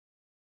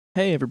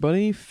Hey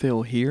everybody,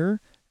 Phill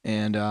here,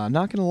 and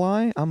not gonna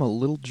lie, I'm a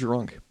little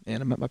drunk,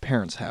 and I'm at my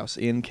parents' house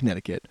in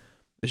Connecticut.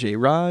 Ajay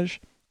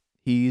Raj,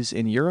 he's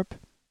in Europe,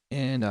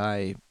 and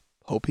I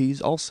hope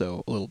he's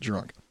also a little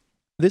drunk.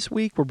 This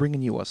week we're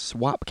bringing you a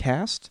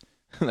Swapcast.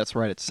 That's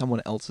right, it's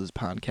someone else's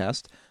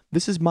podcast.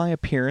 This is my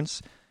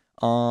appearance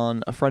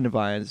on a friend of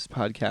mine's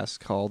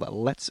podcast called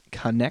Let's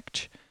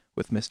Connect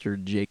with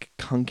Mr. Jake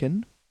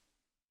Kunkin,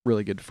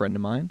 really good friend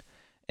of mine.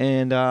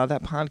 And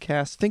that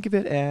podcast, think of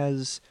it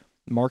as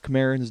Mark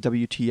Maron's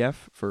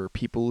WTF for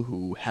people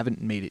who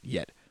haven't made it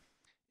yet.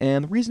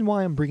 And the reason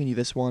why I'm bringing you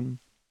this one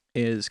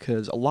is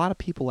because a lot of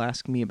people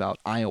ask me about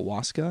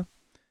ayahuasca,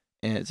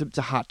 and it's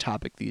a hot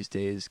topic these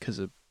days because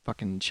of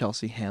fucking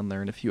Chelsea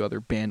Handler and a few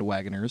other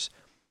bandwagoners.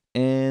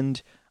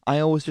 And I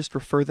always just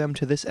refer them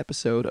to this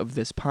episode of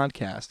this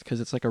podcast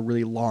because it's like a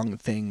really long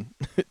thing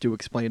to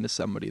explain to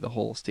somebody the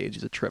whole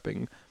stages of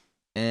tripping.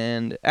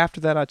 And after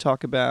that, I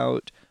talk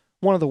about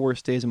one of the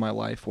worst days of my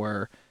life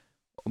where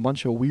a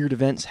bunch of weird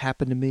events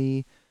happened to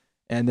me,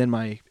 and then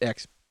my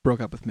ex broke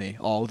up with me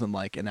all within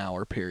like an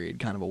hour period.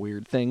 Kind of a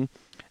weird thing.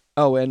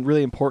 Oh, and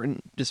really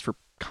important, just for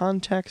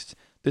context,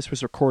 this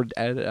was recorded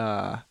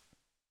at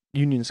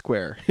Union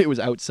Square. It was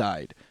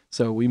outside,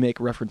 so we make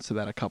reference to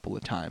that a couple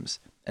of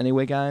times.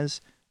 Anyway, guys,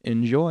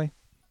 enjoy.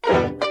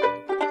 Yeah,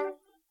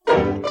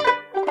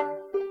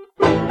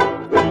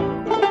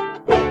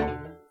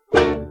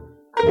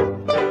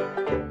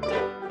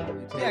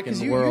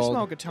 because you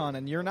smoke a ton,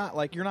 and you're not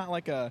like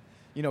a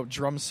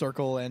drum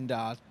circle and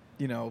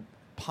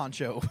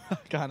poncho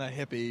kind of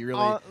hippie.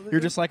 Really, you're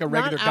just like a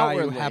regular guy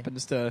who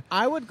happens to.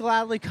 I would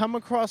gladly come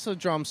across a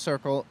drum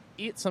circle,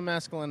 eat some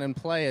mescaline, and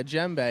play a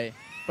djembe,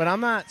 but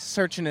I'm not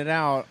searching it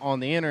out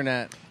on the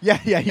internet.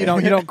 Yeah, you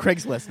don't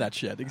Craigslist that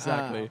shit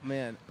exactly. Oh,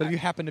 man, but if you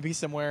happen to be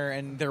somewhere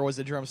and there was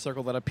a drum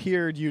circle that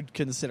appeared, you'd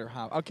consider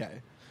how.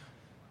 Okay,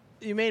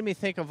 you made me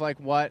think of like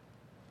what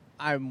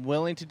I'm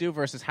willing to do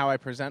versus how I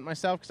present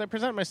myself, because I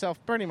present myself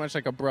pretty much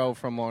like a bro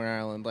from Long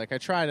Island. Like, I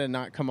try to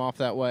not come off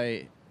that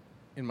way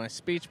in my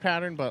speech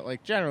pattern, but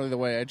like generally the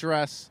way I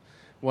dress,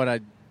 what I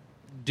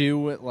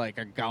do at like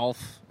a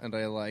golf, and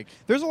I like.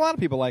 There's a lot of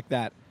people like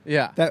that.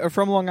 Yeah, that are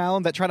from Long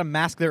Island that try to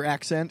mask their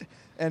accent,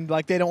 and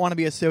like they don't want to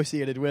be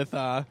associated with.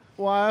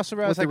 Well, I also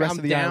realize like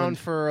I'm down island.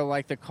 for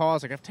like the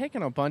cause. Like, I've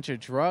taken a bunch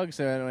of drugs,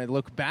 and I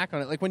look back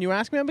on it. Like, when you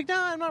ask me, I'm like,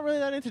 nah, I'm not really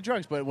that into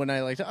drugs. But when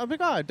I'm like,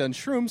 I've done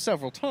shrooms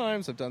several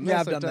times. I've done this.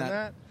 I've done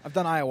that. I've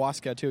done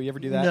ayahuasca too. You ever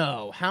do that?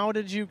 No. How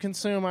did you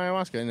consume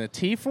ayahuasca? In a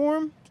tea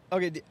form?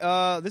 Okay, this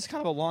is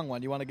kind of a long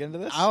one. You want to get into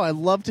this? Oh, I'd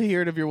love to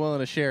hear it if you're willing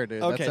to share,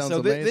 dude. Okay, that sounds so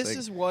amazing. This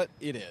is what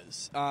it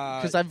is.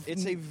 Because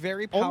it's a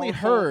very powerful, only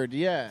heard,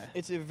 yeah.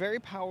 It's a very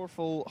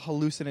powerful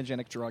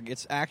hallucinogenic drug.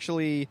 It's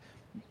actually,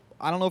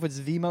 I don't know if it's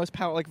the most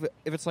powerful,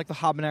 if it's like the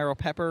habanero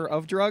pepper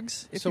of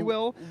drugs, if you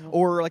will,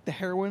 or like the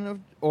heroin of,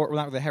 or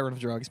not the heroin of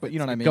drugs, but you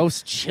know what I mean.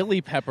 Ghost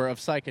chili pepper of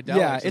psychedelics.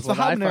 Yeah, it's the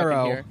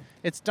habanero.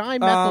 It's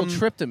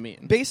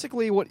dimethyltryptamine.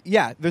 Basically,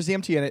 there's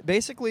DMT in it.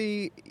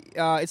 Basically,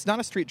 it's not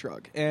a street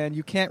drug, and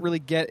you can't really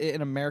get it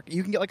in America.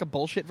 You can get like a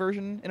bullshit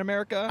version in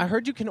America. I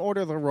heard you can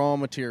order the raw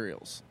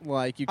materials.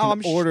 Like, you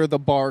can order the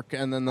bark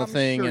and then the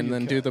thing, and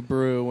then do the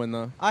brew and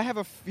the. I have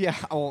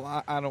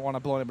I don't want to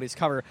blow anybody's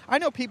cover. I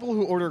know people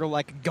who order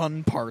like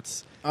gun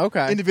parts.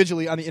 Okay.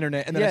 Individually on the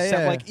internet, and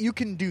then like you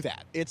can do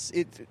that. It's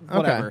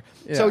whatever. Okay.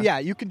 Yeah. So yeah,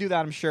 you can do that.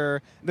 I'm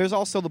sure. There's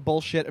also the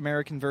bullshit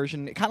American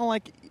version, kind of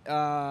like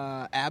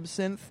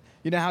absinthe.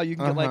 You know how you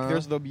can get like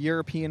there's the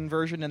European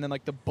version and then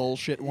like the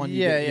bullshit one. You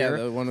get here.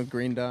 The one with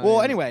green dye.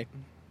 Well, anyway,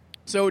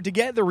 so to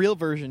get the real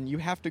version, you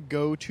have to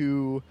go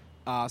to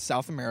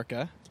South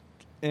America,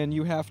 and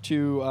you have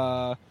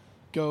to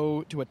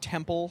go to a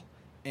temple.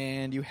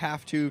 And you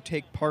have to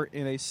take part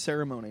in a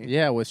ceremony.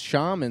 Yeah, with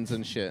shamans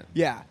and shit.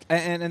 Yeah,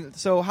 and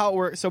so how it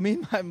works. So me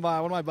and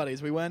one of my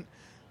buddies, we went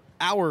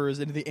hours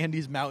into the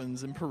Andes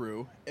Mountains in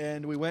Peru,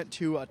 and we went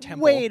to a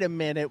temple. Wait a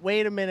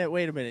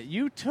minute.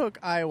 You took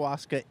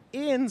ayahuasca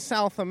in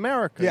South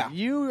America. Yeah.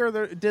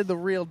 You did the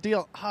real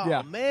deal. Oh,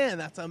 yeah. Man,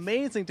 that's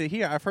amazing to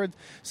hear. I've heard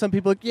some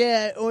people like,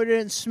 I ordered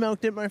it and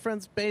smoked it in my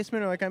friend's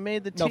basement, or like I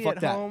made the tea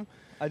at home.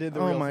 I did the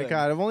real thing. Oh, my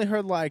God. I've only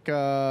heard like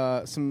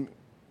some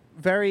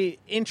very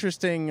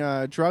interesting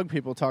drug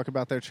people talk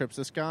about their trips.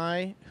 This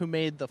guy who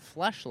made the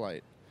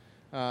fleshlight,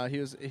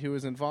 he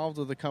was involved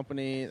with a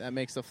company that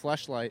makes the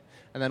fleshlight,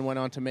 and then went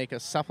on to make a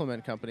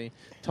supplement company.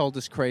 Told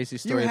this crazy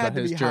story about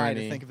his journey. You had to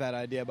be high to think of that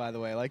idea, by the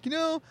way. Like,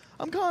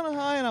 I'm kind of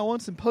high and I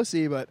want some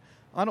pussy, but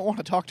I don't want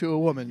to talk to a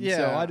woman,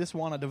 so I just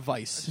want a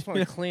device. I just want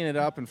to clean it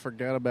up and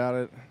forget about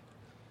it.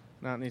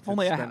 Not need to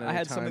Only spend I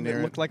had time something near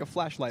that looked like a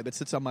flashlight that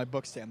sits on my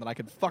bookstand that I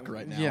could fuck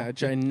right now. Yeah, a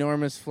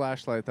ginormous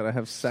flashlight that I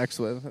have sex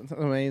with. It's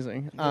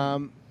amazing.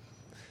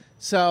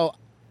 So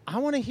I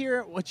want to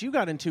hear what you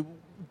got into.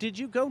 Did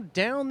you go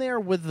down there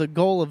with the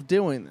goal of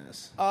doing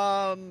this?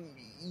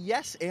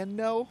 Yes and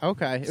no.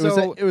 Okay,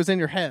 it was in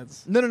your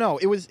heads. No.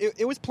 It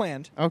was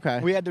planned. Okay,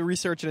 we had to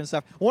research it and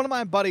stuff. One of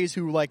my buddies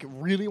who like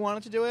really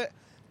wanted to do it,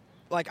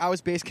 like I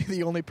was basically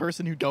the only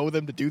person who'd go with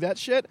them to do that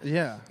shit.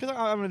 Yeah. Because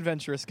I'm an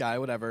adventurous guy,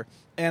 whatever.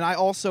 And I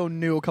also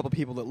knew a couple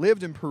people that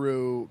lived in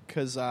Peru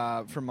because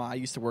I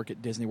used to work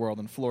at Disney World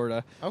in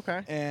Florida.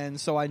 Okay. And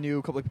so I knew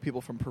a couple of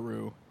people from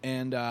Peru.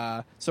 And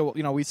so,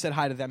 we said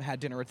hi to them, had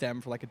dinner with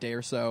them for like a day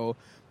or so.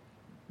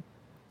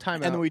 Time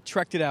And out. then we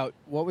trekked it out.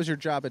 What was your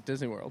job at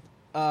Disney World?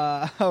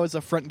 I was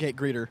a front gate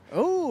greeter.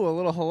 Oh, a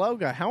little hello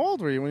guy. How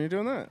old were you when you were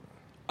doing that?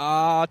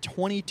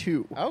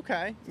 22.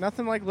 Okay.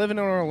 Nothing like living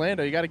in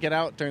Orlando. You got to get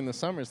out during the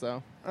summers,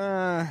 though.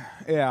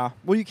 Yeah.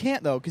 Well, you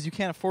can't, though, because you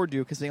can't afford to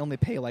because they only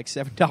pay like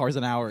 $7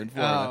 an hour in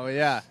Florida. Oh,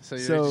 yeah. So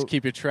you just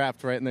keep you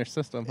trapped right in their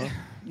system, huh?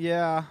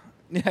 Yeah.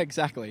 Yeah,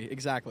 exactly.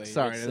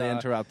 Sorry to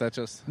interrupt. That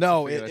just...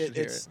 No, I should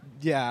hear it's...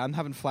 Yeah, I'm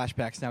having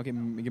flashbacks now. Give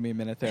me a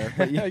minute there.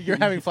 But You're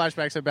having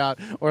flashbacks about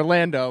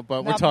Orlando,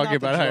 but we're talking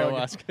about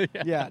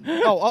ayahuasca. Yeah.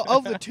 Oh,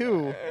 of the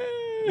two...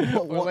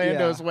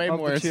 Orlando's way of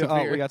more the two,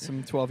 severe. we got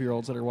some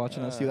 12-year-olds that are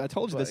watching us. I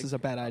told you this like, is a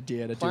bad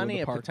idea to do in Plenty the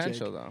of park.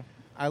 potential, Jake. though.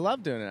 I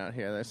love doing it out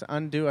here. There's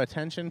undue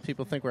attention.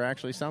 People think we're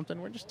actually something.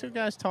 We're just two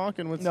guys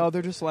talking with... No,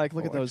 they're just like,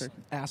 look at those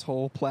electric.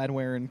 asshole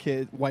plaid-wearing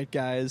white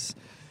guys.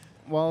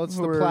 Well, it's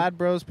the Plaid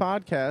Bros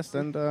podcast,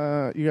 and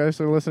you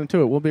guys are listening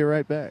to it. We'll be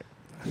right back.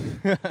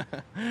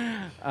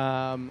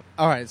 All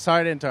right,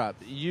 sorry to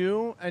interrupt.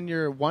 You and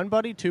your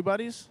two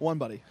buddies, One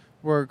buddy.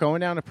 were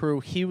going down to Peru.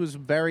 He was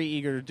very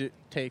eager to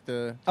take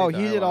the... He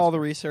did all the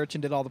research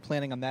and did all the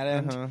planning on that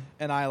end,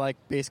 and I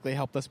basically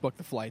helped us book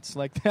the flights.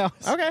 Like that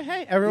was, Okay,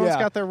 hey, everyone's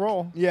got their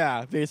role.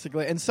 Yeah,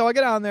 basically. And so I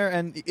get on there,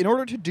 and in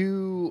order to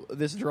do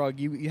this drug,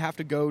 you have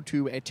to go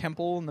to a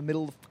temple in the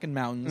middle of the fucking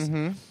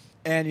mountains,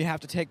 and you have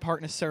to take part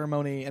in a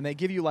ceremony, and they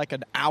give you like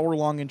an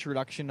hour-long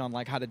introduction on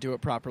like how to do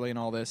it properly and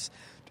all this.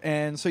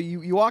 And so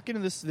you walk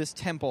into this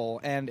temple,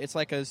 and it's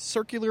like a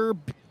circular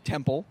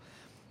temple.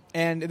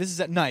 And this is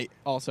at night,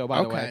 also,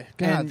 by the way.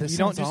 God, and this you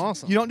don't sounds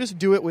awesome. You don't just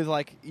do it with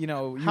like you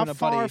How and a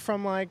far buddy.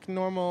 from like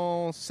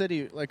normal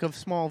city, like a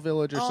small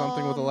village or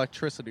something with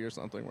electricity or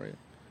something? Were you?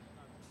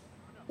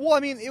 Well, I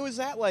mean, it was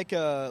at like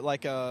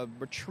a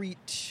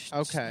retreat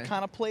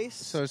kind of place.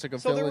 So it's like a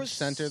there village was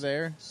center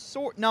there?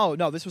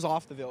 No, this was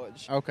off the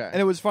village. Okay.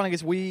 And it was funny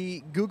because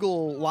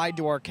Google lied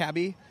to our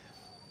cabbie.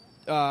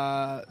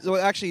 So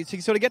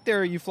to get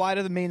there, you fly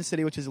to the main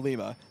city, which is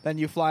Lima. Then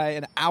you fly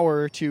an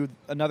hour to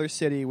another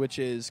city, which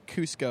is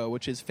Cusco,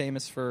 which is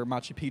famous for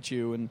Machu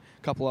Picchu and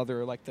a couple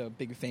other like the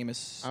big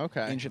famous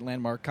ancient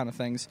landmark kind of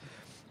things.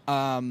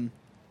 And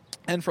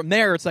from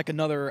there, it's like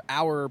another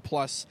hour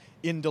plus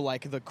into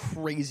like the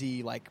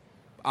crazy like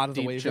out of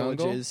the way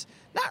villages.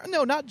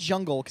 Not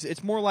jungle because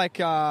it's more like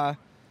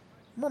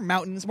more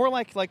mountains, more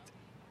like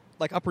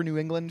upper New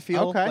England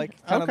feel,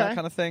 like kind of that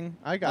kind of thing.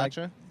 I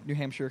gotcha. Like New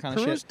Hampshire kind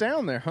of Peru's shit.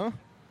 down there, huh?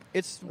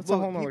 It's a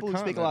whole nother people who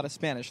speak a continent. lot of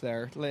Spanish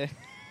there.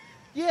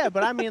 Yeah,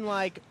 but I mean,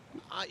 like,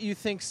 you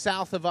think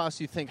south of us,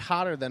 you think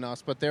hotter than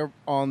us, but they're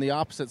on the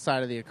opposite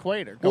side of the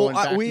equator. Going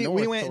back we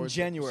north went in towards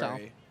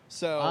January,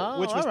 south.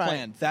 which was all right.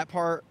 planned. That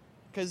part,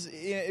 because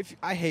if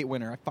I hate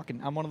winter,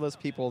 I'm one of those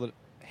people that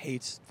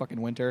hates fucking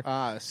winter.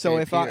 So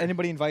if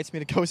anybody invites me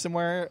to go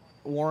somewhere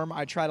warm,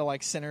 I try to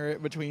like center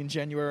it between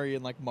January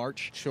and like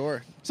March.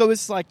 Sure. So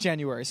this is like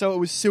January. So it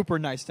was super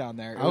nice down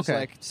there. It was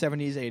like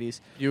 70s,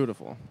 80s.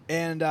 Beautiful.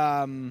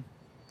 And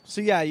so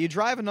yeah, you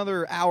drive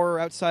another hour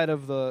outside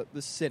of the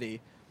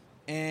city,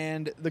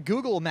 and the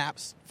Google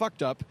Maps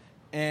fucked up,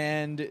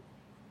 and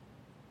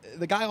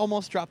the guy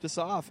almost dropped us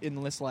off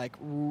in this like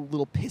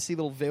little pissy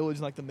little village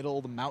in like the middle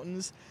of the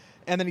mountains,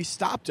 and then he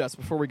stopped us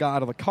before we got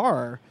out of the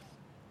car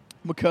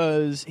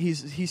because he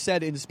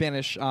said in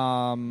Spanish,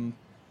 I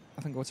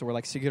think what's the word,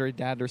 like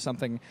seguridad or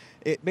something.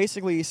 It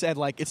basically said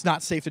like it's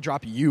not safe to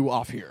drop you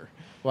off here.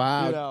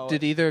 Wow. You know,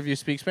 Did either of you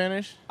speak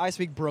Spanish? I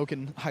speak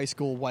broken high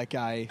school white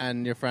guy.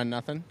 And your friend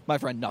nothing? My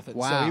friend nothing.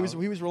 Wow. So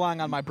he was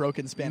relying on my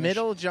broken Spanish.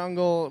 Middle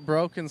jungle,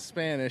 broken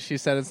Spanish. He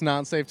said it's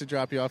not safe to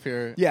drop you off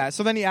here. Yeah,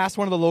 so then he asked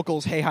one of the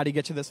locals, hey, how do you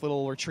get to this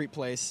little retreat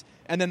place?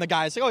 And then the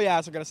guy's like, oh yeah,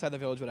 so we're going to side the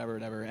village, whatever.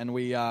 And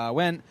we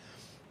went.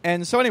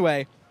 And so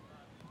anyway,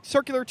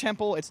 circular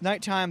temple, it's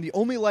nighttime, the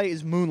only light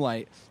is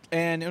moonlight.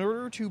 And in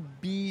order to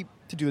do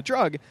the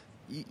drug,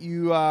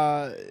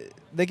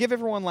 they give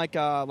everyone like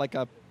a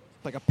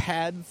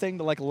pad thing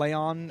to like lay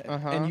on,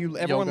 and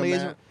everyone Yoga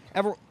lays. mat?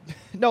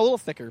 No, a little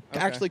thicker, Okay.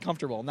 actually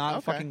comfortable, not a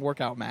Okay. fucking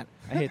workout mat.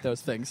 I hate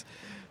those things.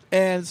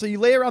 And so you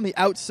lay around the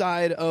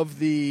outside of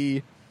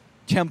the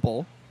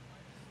temple,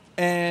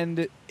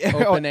 and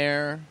Open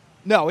air.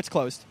 No, it's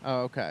closed.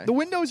 Oh, okay. The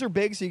windows are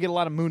big, so you get a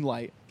lot of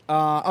moonlight, and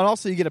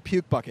also you get a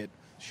puke bucket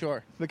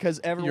Sure.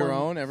 because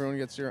everyone Everyone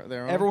gets their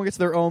own? Everyone gets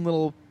their own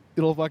little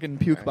fucking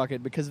puke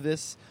bucket because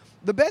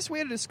the best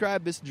way to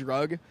describe this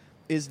drug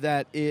is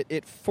that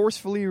it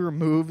forcefully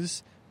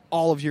removes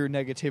all of your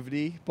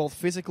negativity, both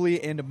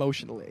physically and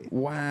emotionally,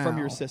 from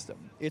your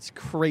system. It's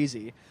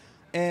crazy.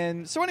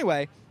 And so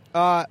anyway,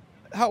 how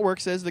it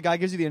works is the guy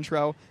gives you the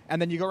intro,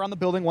 and then you go around the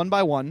building one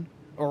by one,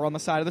 or on the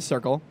side of the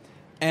circle,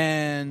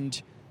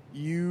 and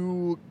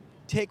you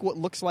take what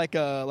looks like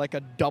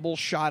a double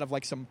shot of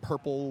like some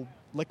purple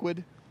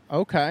liquid.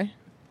 Okay.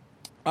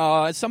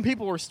 Some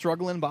people were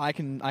struggling, but I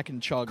can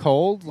chug.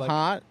 Cold, like,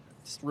 hot.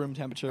 room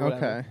temperature.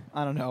 Whatever. Okay.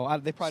 I don't know.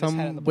 They probably just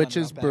had it in the Some blender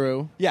witch's out back.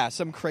 brew. Yeah,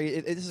 some crazy.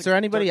 Is there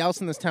anybody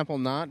else in this temple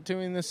not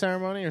doing the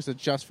ceremony, or is it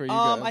just for you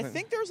guys? I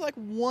think there's like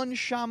one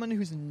shaman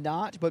who's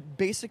not, but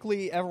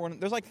basically everyone.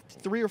 There's like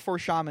 3 or 4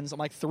 shamans, and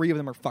like 3 of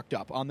them are fucked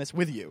up on this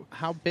with you.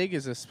 How big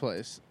is this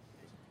place?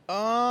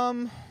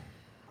 I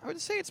would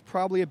say it's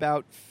probably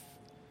about,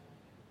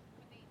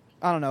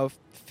 I don't know,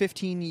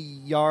 15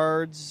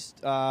 yards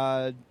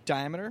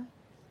diameter.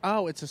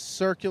 Oh, it's a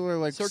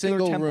circular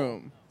single temple.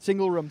 room.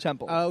 Single room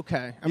temple.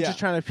 Okay. I'm Yeah. just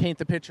trying to paint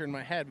the picture in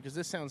my head because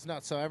this sounds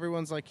nuts. So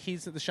everyone's like,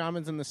 the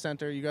shaman's in the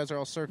center. You guys are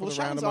all circled Well,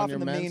 the around shaman's him on off your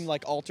in the meds. main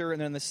like altar, and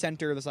then in the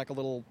center there's like a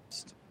little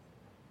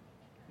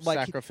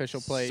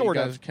sacrificial plate. Sort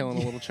you guys of are killing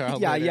a little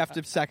child. Yeah, later. you have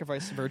to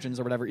sacrifice virgins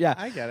or whatever. Yeah,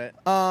 I get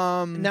it.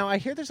 Um, Now I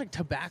hear there's like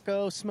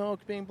tobacco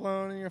smoke being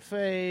blown in your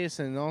face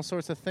and all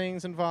sorts of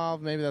things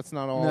involved. Maybe that's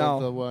not all no,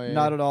 the way.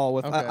 not at all.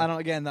 With Okay. I don't.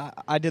 Again,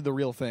 I did the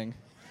real thing.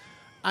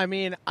 I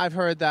mean, I've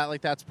heard that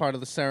like that's part of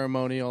the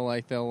ceremonial.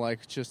 Like they'll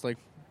like just like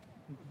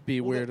be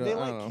weird. They I don't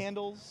light know.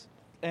 candles,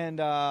 and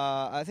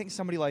I think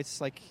somebody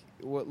lights like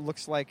what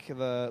looks like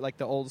the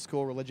old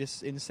school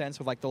religious incense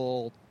with like the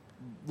little,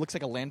 looks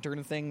like a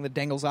lantern thing that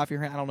dangles off your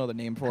hand. I don't know the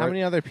name for it. How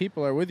many other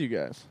people are with you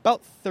guys?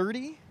 About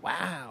 30.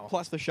 Wow.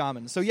 Plus the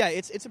shaman. So yeah,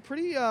 it's a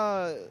pretty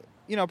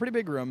pretty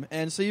big room,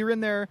 and so you're in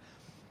there,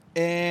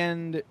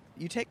 and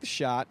you take the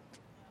shot,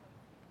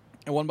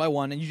 and one by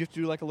one, and you have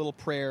to do like a little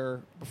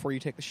prayer before you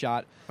take the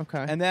shot.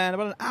 Okay. And then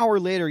about an hour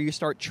later, you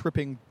start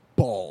tripping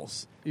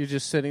balls. You're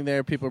just sitting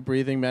there, people are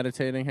breathing,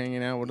 meditating,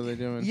 hanging out. What are they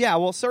doing? Yeah,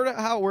 well, sort of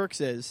how it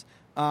works is,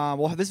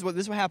 this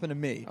is what happened to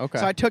me. Okay.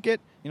 So I took it.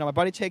 My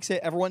buddy takes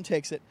it. Everyone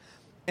takes it,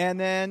 and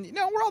then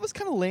we're all just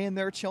kind of laying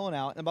there chilling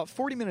out. And about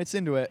 40 minutes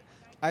into it,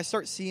 I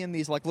start seeing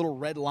these like little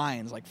red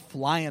lines like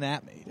flying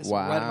at me, just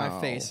right in my Wow.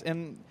 face.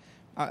 And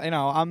I'm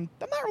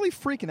not really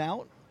freaking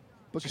out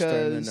because Just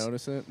starting to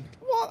notice it.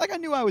 well, like I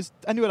knew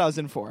what I was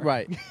in for.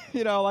 Right.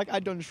 Like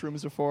I'd done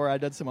shrooms before.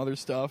 I'd done some other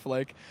stuff.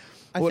 Like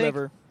I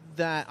whatever. think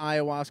that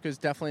ayahuasca is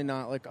definitely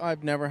not like, oh,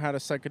 I've never had a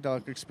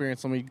psychedelic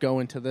experience. Let me go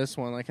into this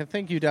one. Like, I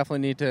think you definitely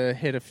need to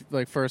hit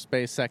first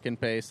base, second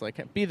base.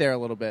 Like, be there a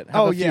little bit.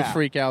 Have a few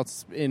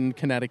freakouts in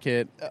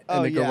Connecticut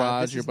in the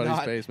garage, your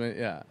buddy's basement.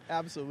 Yeah,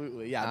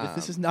 Absolutely. Yeah.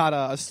 This is not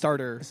a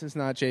starter. this is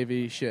not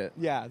JV shit.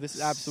 Yeah. This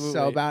is absolutely.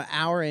 So about an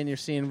hour in, you're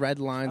seeing red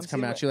lines I'm come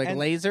seeing at you, like and-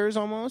 lasers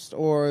almost,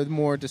 or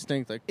more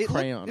distinct, like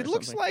crayon. It or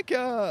looks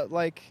something.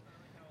 like.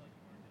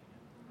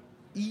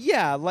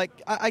 Yeah, like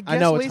I guess I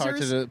know it's lasers,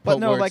 hard to but put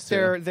no, words like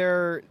to.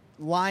 they're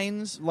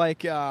lines,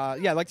 like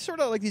like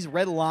sort of like these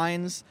red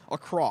lines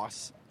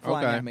across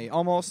flying Okay. at me,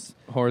 almost.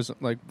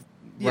 like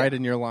Yeah. right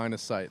in your line of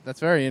sight.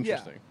 That's very Yeah,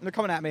 interesting. they're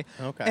coming at me.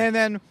 Okay. And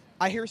then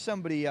I hear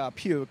somebody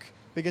puke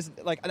because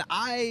and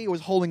I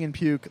was holding in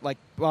puke like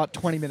about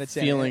 20 minutes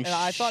Feeling in, and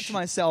I thought to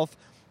myself,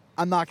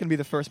 I'm not going to be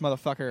the first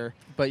motherfucker.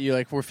 But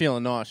you we're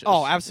feeling nauseous.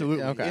 Oh,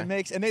 absolutely. Okay. It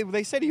makes, and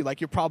they say to you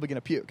like you're probably going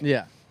to puke.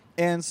 Yeah.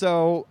 And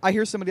so I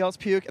hear somebody else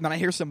puke, and then I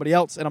hear somebody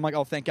else, and I'm like,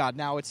 oh, thank God,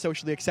 now it's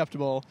socially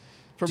acceptable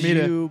for Do me to.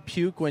 you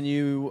puke when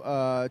you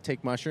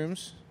take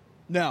mushrooms?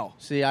 No.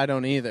 See, I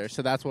don't either,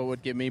 so that's what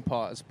would give me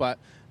pause. But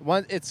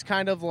it's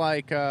kind of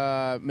like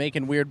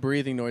making weird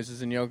breathing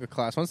noises in yoga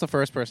class. Once the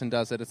first person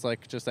does it, it's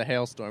like just a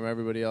hailstorm.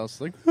 Everybody else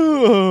is like,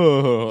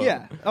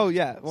 Yeah. Oh,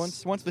 yeah.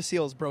 Once the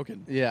seal is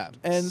broken. yeah.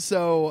 And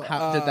so.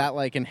 How did that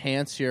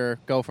enhance your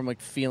go from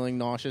feeling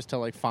nauseous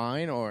to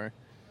fine or?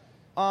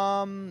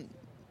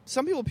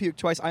 Some people puke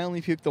twice. I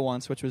only puked the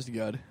once, which was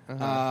good.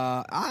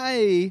 Uh-huh.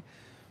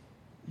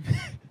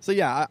 So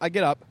yeah, I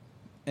get up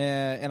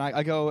and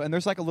I go, and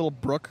there's like a little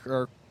brook,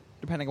 or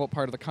depending on what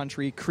part of the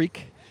country,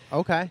 creek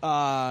Okay.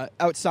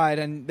 outside,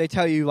 and they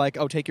tell you like,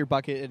 oh, take your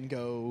bucket and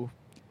go,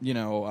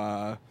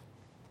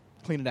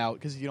 clean it out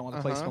because you don't want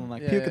the place Uh-huh. smelling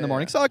like Yeah, puke yeah, in the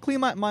morning. yeah. So I clean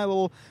my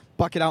little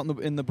bucket out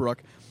in the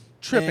brook.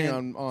 Tripping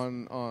And-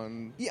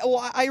 on. Yeah,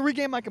 well, I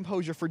regain my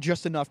composure for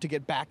just enough to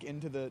get back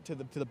into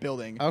the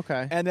building.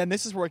 Okay. And then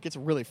this is where it gets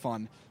really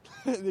fun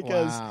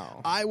because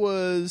Wow. I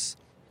was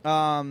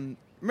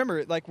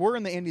remember, like, we're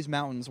in the Andes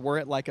Mountains. We're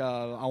at like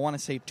I want to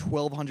say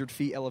 1,200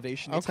 feet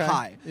elevation. It's Okay.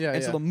 high, Yeah,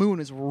 and so yeah. the moon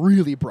is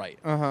really bright.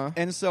 Uh-huh.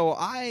 And so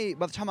by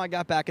the time I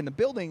got back in the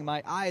building,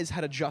 my eyes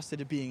had adjusted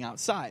to being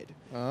outside,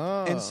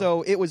 Oh. and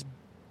so it was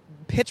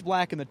pitch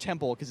black in the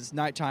temple because it's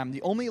nighttime.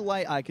 The only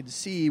light I could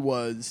see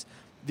was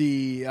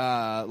the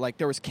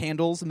there was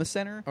candles in the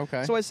center.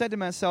 Okay. So I said to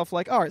myself,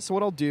 like, all right, so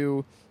what I'll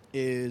do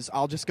is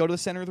I'll just go to the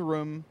center of the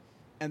room,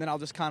 and then I'll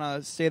just kind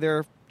of stay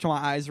there till my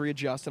eyes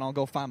readjust, and I'll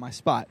go find my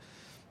spot.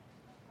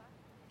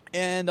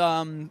 And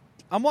I'm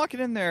walking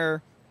in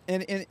there,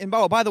 and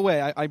by the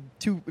way, I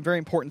two very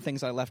important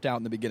things I left out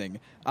in the beginning.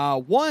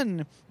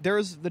 One,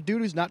 there's the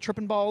dude who's not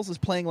tripping balls is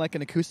playing like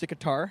an acoustic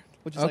guitar,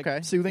 which is okay.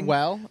 like soothing.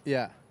 Well,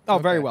 yeah. Oh,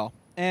 Okay. very well.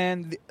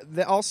 And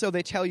also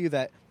they tell you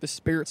that the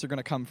spirits are going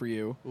to come for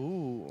you,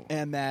 Ooh.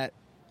 and that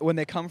when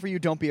they come for you,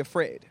 don't be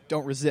afraid,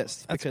 don't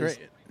resist. That's because,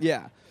 great.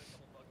 Yeah.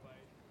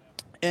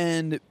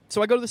 And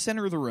so I go to the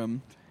center of the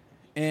room,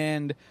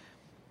 and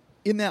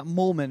in that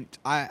moment,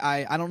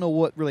 I don't know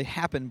what really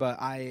happened,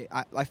 but I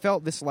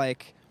felt this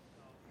like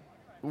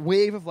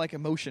wave of like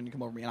emotion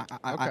come over me, and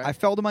I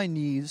fell to my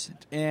knees,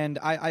 and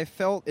I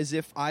felt as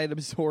if I had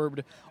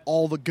absorbed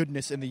all the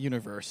goodness in the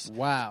universe.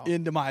 Wow.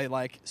 Into my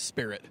like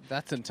spirit.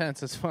 That's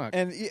intense as fuck.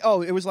 And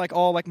it was like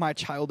all like my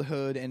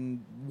childhood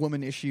and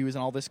woman issues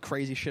and all this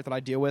crazy shit that I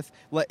deal with.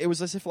 Like, it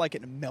was as if like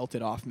it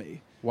melted off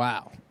me.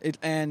 Wow. It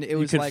you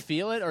was could like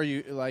feel it, or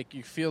you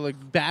feel the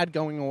bad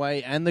going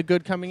away and the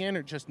good coming in,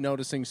 or just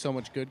noticing so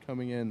much good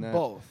coming in.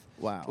 Both.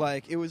 Wow.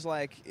 Like it was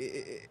like.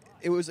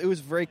 It was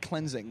very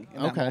cleansing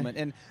in that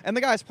moment, and the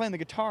guy was playing the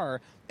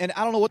guitar, and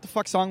I don't know what the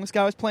fuck song this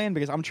guy was playing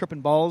because I'm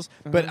tripping balls,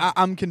 but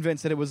I'm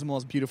convinced that it was the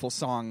most beautiful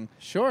song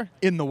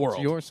in the world.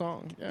 It's your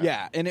song,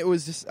 yeah, and it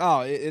was just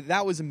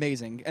that was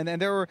amazing, and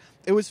then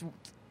it was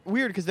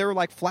weird because there were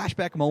like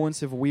flashback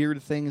moments of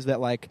weird things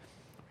that like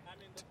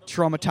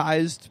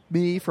traumatized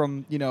me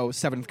from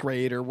 7th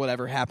grade or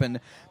whatever happened,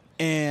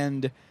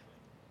 and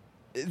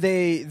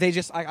they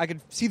just I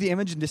could see the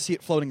image and just see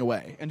it floating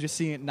away and just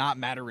seeing it not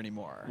matter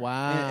anymore.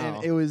 Wow.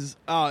 And it was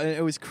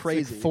crazy.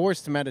 It's like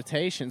forced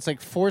meditation. It's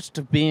like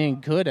forced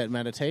being good at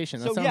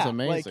meditation. That sounds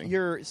amazing.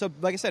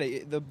 Like I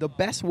said, the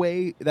best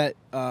way that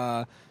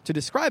to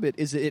describe it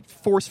is it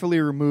forcefully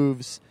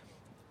removes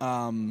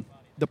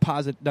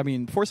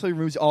forcefully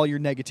removes all your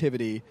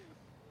negativity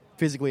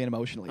physically and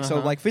emotionally. So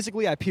like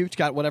physically I puked,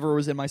 got whatever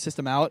was in my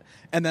system out,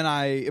 and then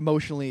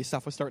emotionally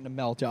stuff was starting to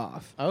melt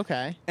off.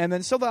 Okay. And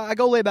then I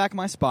go lay back in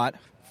my spot,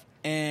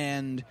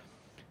 and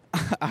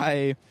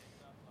at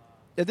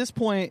this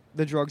point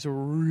the drugs are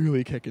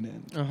really kicking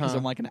in because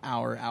I'm like an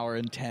hour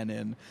and 10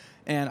 in,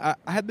 and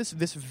I had this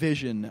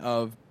vision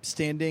of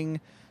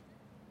standing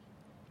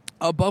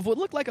above what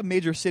looked like a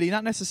major city,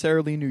 not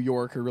necessarily New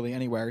York or really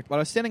anywhere, but I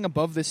was standing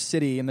above this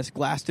city in this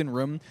glassed-in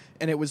room,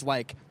 and it was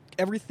like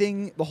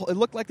everything. It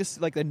looked like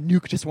this, like a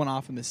nuke just went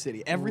off in the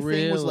city.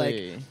 Everything was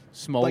like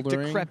smoldering,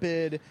 like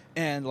decrepit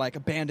and like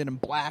abandoned and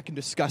black and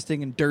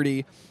disgusting and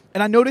dirty.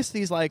 And I noticed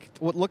these like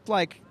what looked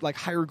like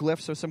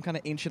hieroglyphs or some kind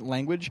of ancient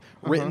language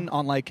written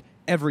on like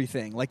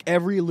everything. Like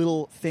every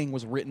little thing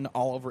was written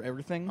all over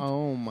everything.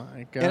 Oh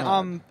my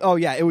god!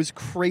 And it was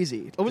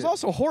crazy. It was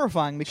also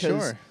horrifying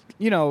because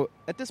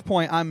at this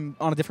point I'm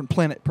on a different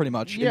planet pretty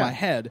much in my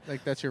head.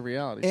 Like that's your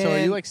reality. So are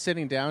you like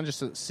sitting down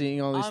just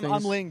seeing all these things?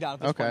 I'm laying down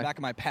at this point back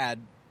in my pad,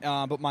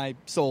 but my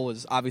soul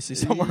is obviously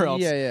somewhere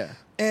else. Yeah.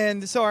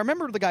 And so I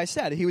remember the guy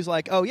said, he was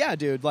like, "Oh yeah,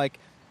 dude, like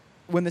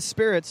when the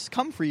spirits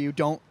come for you,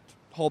 don't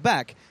hold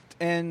back."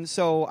 And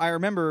so I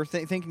remember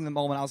thinking the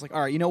moment, I was like,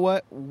 all right, you know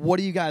what? What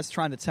are you guys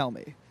trying to tell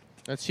me?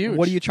 That's huge.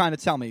 What are you trying to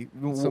tell me?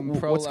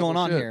 What's going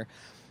on here?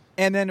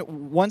 And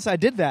then once I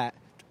did that,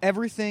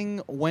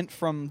 everything went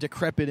from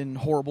decrepit and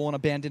horrible and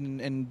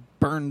abandoned and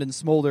burned and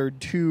smoldered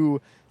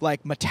to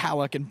like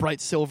metallic and bright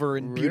silver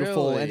and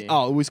beautiful. Really?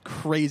 And it was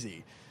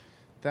crazy.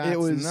 That's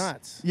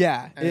nuts.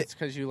 Yeah. And it's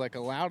because you like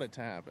allowed it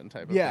to happen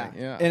type of thing.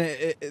 Yeah.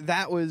 And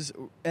that was,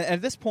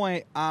 at this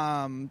point,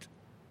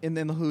 in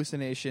the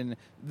hallucination,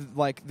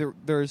 like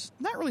there's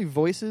not really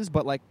voices,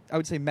 but like I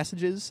would say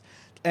messages.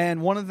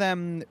 And one of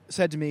them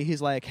said to me,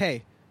 he's like,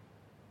 "Hey,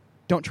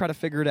 don't try to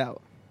figure it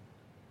out.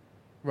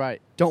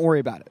 Right. Don't worry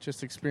about it.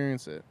 Just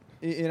experience it."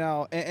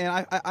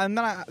 And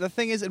then the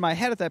thing is, in my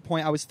head at that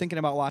point, I was thinking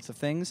about lots of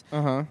things.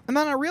 And then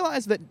I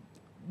realized that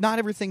not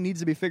everything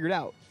needs to be figured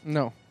out.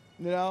 No.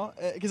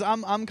 Because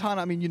I'm kind of,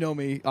 I mean, you know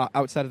me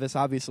outside of this,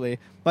 obviously.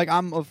 Like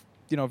I'm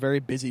a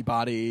very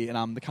busybody, and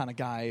I'm the kind of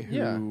guy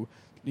who.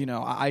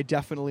 I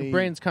definitely... The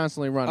brain's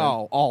constantly running.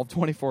 Oh, all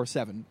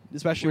 24/7.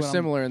 Especially We're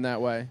similar in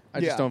that way. I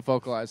just Yeah. don't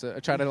vocalize it.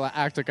 I try to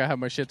act like I have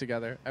my shit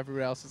together.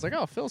 Everybody else is like,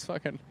 "Oh, Phil's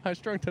fucking high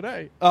strung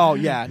today." Oh,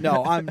 yeah.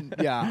 No, I'm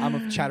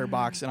a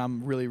chatterbox, and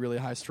I'm really, really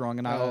high strung.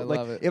 And I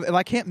love it. If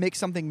I can't make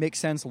something make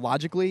sense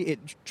logically, it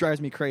drives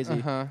me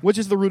crazy. Which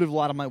is the root of a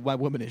lot of my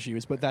women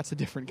issues, but that's a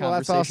different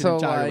conversation that's also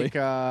entirely. like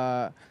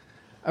a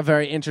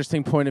very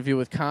interesting point of view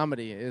with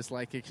comedy. Is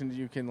like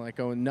you can like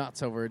go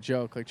nuts over a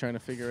joke, like trying to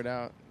figure it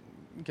out.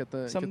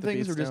 Some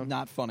things are just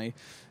not funny.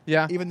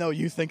 Yeah. Even though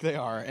you think they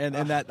are. And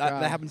that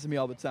happens to me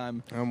all the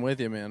time. I'm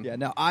with you, man. Yeah,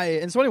 no,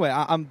 so anyway,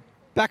 I'm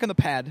back on the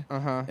pad.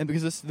 And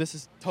because this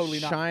is totally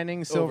not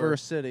Shining Silver over.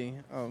 City.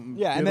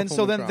 Yeah, and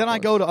then I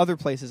go to other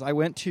places. I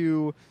went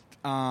to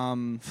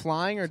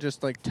flying or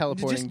just like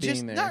teleporting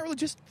being there? Not really,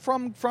 just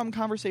from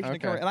conversation to Okay.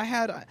 conversation. And I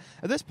had at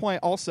this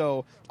point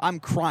also I'm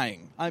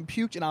crying. I'm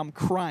puked and I'm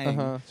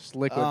crying. Just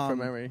liquid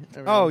from every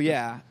Oh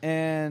yeah.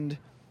 And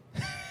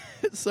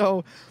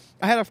so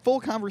I had a full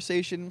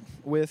conversation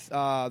with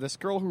this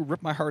girl who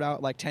ripped my heart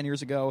out like 10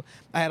 years ago.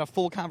 I had a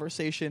full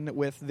conversation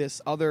with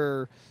this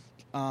other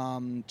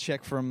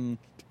chick from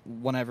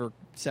whenever,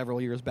 several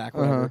years back,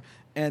 whatever.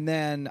 And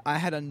then I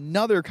had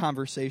another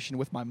conversation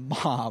with my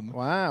mom.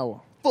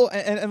 Wow.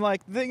 And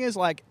like, the thing is,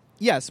 like,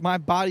 yes, my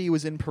body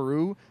was in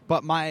Peru,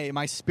 but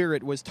my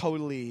spirit was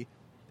totally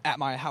at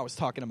my house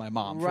talking to my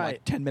mom for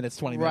like 10 minutes,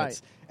 20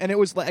 minutes. And it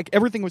was like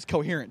everything was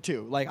coherent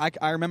too. Like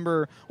I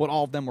remember what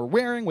all of them were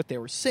wearing, what they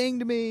were saying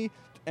to me,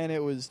 and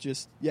it was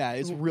just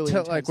it's really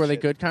intense like were they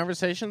shit. good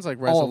conversations, like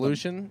All of them.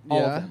 resolution? All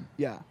of them.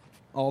 Yeah.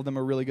 All of them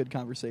are really good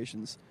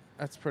conversations.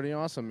 That's pretty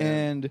awesome, man.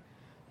 And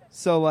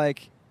so,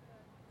 like,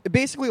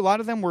 basically a lot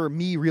of them were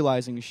me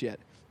realizing shit.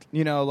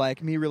 You know,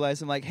 like me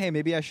realizing, like, hey,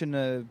 maybe I shouldn't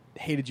have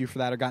hated you for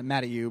that or got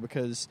mad at you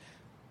because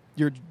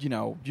you're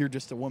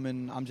just a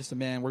woman, I'm just a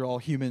man, we're all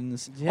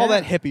humans. Yeah. All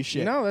that hippie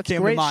shit. No, that's came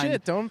to great mind.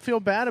 shit. Don't feel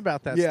bad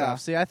about that Yeah. stuff.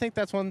 See, I think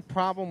that's one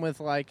problem with,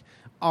 like,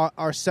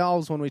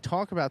 ourselves when we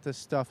talk about this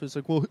stuff is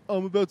like, well,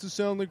 I'm about to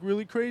sound like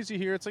really crazy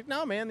here. It's like,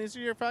 no, man, these are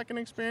your fucking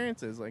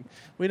experiences. Like,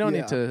 we don't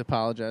need to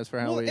apologize for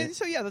how we... And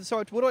so,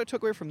 what I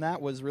took away from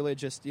that was really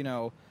just,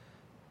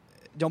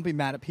 don't be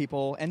mad at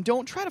people and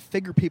don't try to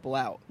figure people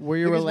out. Were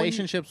your Because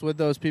relationships with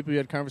those people you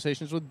had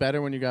conversations with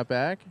better when you got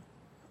back?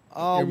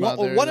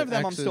 One of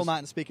them I'm still not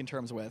in speaking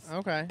terms with.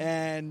 Okay.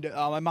 And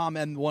my mom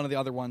and one of the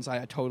other ones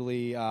I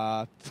totally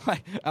I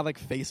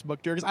like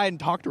Facebooked her because I hadn't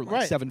talked to her in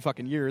like 7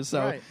 fucking years.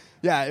 So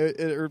yeah,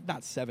 or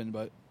not 7,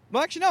 but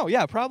well, actually no,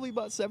 yeah, probably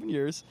about 7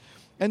 years.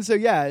 And so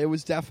yeah, it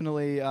was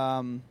definitely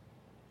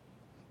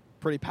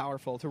pretty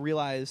powerful to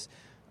realize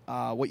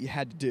what you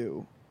had to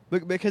do.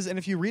 Because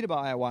if you read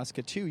about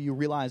ayahuasca too, you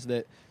realize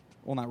that.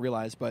 Well, not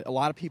realize, but a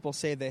lot of people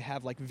say they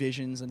have like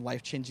visions and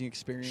life-changing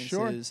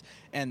experiences,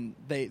 and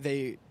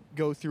they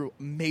go through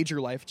major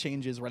life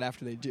changes right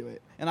after they do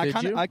it. And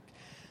Did you?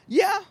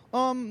 Yeah,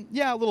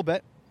 a little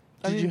bit.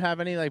 Did you have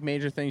any like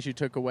major things you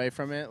took away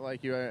from it?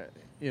 Like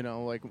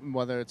like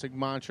whether it's like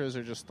mantras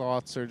or just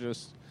thoughts or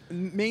just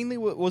mainly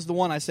was the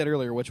one I said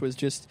earlier, which was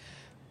just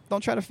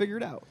don't try to figure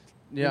it out.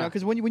 Yeah,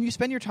 because when you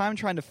spend your time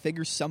trying to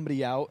figure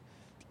somebody out.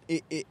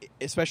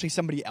 Especially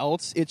somebody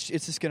else, it's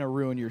just going to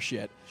ruin your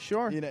shit.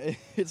 Sure.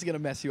 It's going to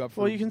mess you up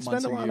for Well, you can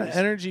spend a months or lot years. of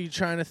energy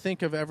trying to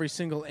think of every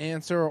single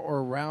answer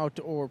or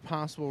route or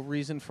possible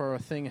reason for a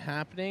thing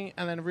happening,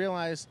 and then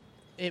realize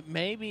it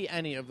may be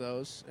any of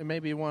those, it may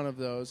be one of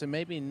those, it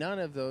may be none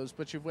of those,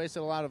 but you've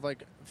wasted a lot of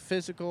like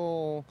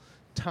physical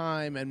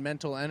time and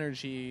mental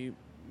energy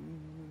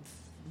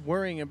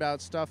worrying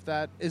about stuff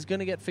that is going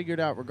to get figured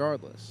out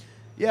regardless.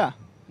 Yeah.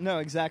 No,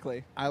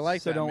 exactly. I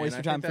like so that. don't man. waste your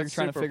I time think that's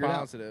trying to super figure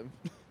positive.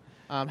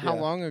 How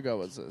long ago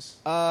was this?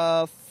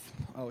 Oh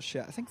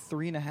shit! I think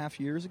 3.5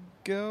 years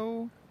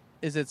ago.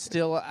 Is it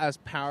still as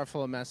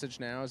powerful a message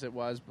now as it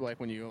was like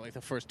when you the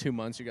first 2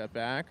 months you got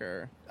back,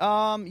 or?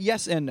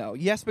 Yes and no.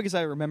 Yes, because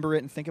I remember it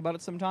and think about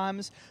it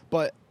sometimes.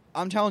 But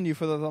I'm telling you,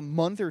 for the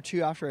month or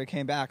two after I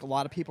came back, a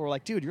lot of people were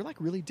like, "Dude, you're like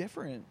really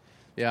different."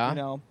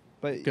 Yeah.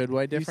 But good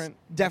way different.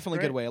 Definitely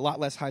good way. A lot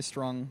less high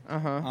strung.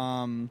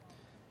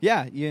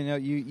 Yeah,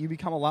 you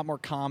become a lot more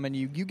calm, and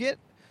you get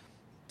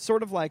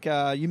sort of like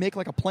you make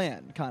like a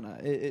plan, kind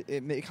of.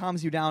 It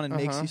calms you down and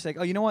makes you say,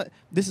 oh, you know what?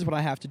 This is what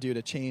I have to do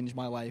to change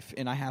my life,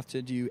 and I have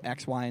to do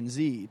X, Y, and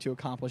Z to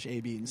accomplish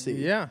A, B, and C.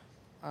 Yeah.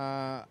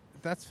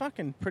 That's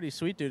fucking pretty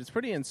sweet, dude. It's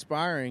pretty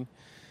inspiring.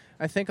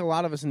 I think a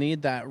lot of us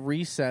need that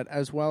reset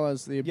as well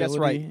as the ability. That's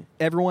right.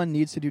 Everyone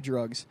needs to do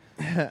drugs.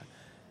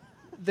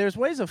 There's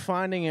ways of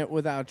finding it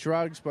without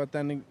drugs, but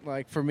then,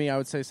 like, for me, I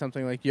would say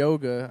something like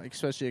yoga,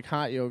 especially like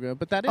hot yoga,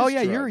 but that is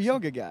drugs. You're a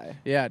yoga guy.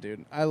 Yeah,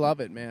 dude. I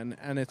love it, man.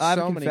 And it's I have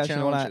so a many confession.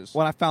 challenges.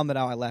 When I found that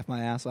out, I laughed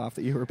my ass off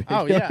that you were a big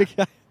Oh, yoga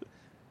yeah. guy.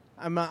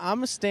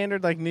 I'm a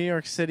standard, like, New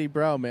York City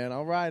bro, man.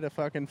 I'll ride a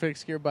fucking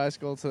fixed gear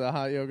bicycle to the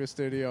hot yoga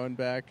studio and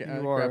back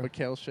and grab a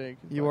kale shake.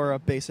 You are a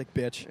basic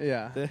bitch.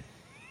 Yeah.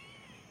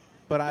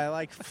 But I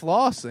like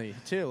flossy,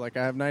 too. Like,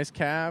 I have nice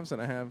calves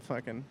and I have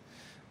fucking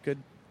good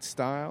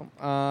style.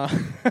 Yeah,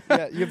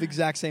 you have the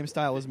exact same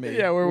style as me.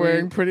 Yeah, we're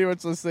wearing pretty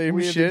much the same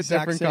shit,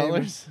 different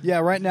colors.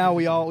 Yeah, right now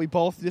we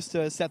both, just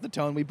to set the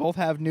tone, we both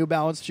have New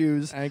Balance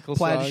shoes, ankle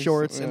plaid socks,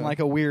 shorts, and like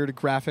a weird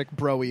graphic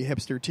broy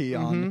hipster tee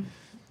on.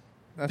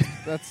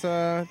 That's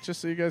just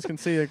so you guys can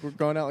see, like, we're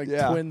going out like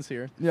twins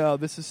here. Yeah,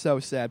 this is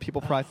so sad.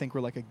 People probably think we're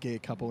like a gay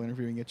couple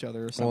interviewing each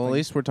other or something. Well, at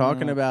least we're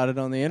talking about it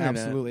on the internet.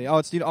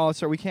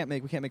 Absolutely. We can't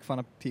make fun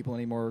of people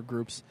anymore or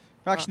groups.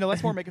 Actually, no,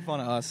 that's more making fun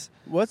of us.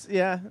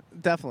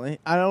 Definitely.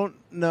 I don't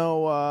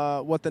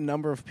know what the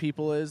number of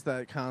people is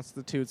that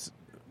constitutes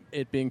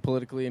it being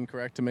politically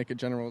incorrect to make a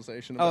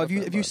generalization about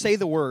if you say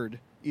the word,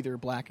 either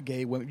black,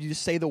 gay, women, you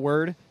just say the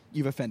word,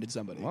 you've offended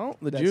somebody. Well,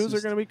 the Jews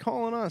are going to be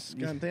calling us.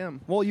 Goddamn.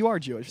 Well, you are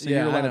Jewish, so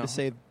you're allowed to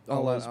say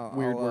all those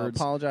weird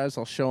words. I'll apologize.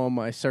 I'll show them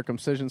my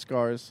circumcision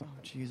scars. Oh,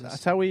 Jesus.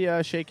 That's how we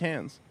shake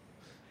hands.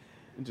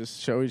 And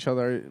just show each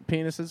other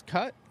penises.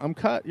 Cut. I'm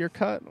cut. You're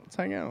cut. Let's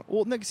hang out.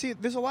 Well, Nick, see,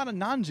 there's a lot of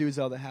non-Jews,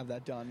 though, that have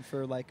that done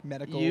for, like,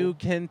 medical... You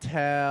can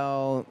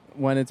tell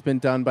when it's been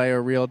done by a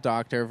real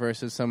doctor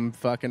versus some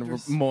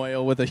fucking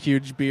moil with a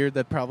huge beard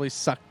that probably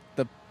sucked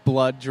the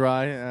blood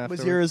dry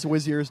afterwards.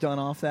 Was yours done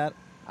off that?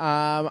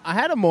 I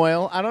had a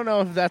moil. I don't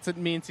know if it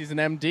means he's an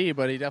MD,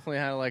 but he definitely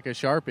had, like, a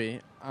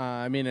Sharpie.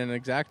 An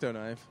X-Acto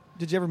knife.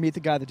 Did you ever meet the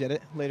guy that did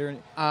it later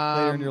in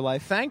your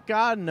life? Thank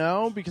God,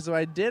 no, because if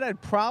I did, I'd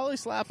probably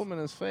slap him in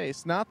his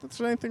face. Not that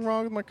there's anything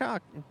wrong with my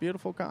cock.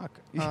 Beautiful cock.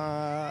 There's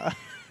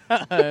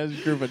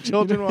a group of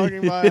children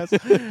walking by us.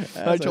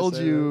 I told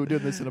you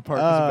doing this in a park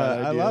was a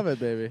bad idea. I love it,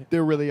 baby.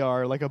 There really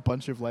are like a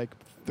bunch of like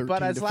 13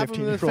 to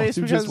 15-year-olds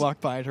who just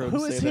walk by her and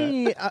who say is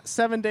he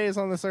 7 days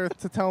on this earth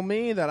to tell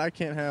me that I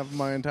can't have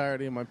my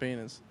entirety of my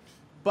penis?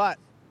 But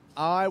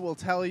I will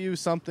tell you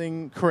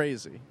something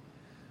crazy.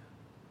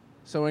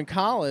 So in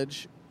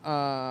college,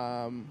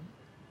 I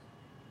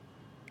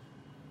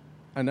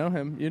know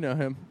him. You know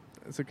him.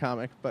 It's a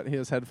comic, but he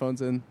has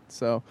headphones in.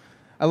 So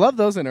I love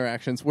those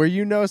interactions where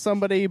you know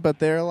somebody, but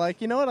they're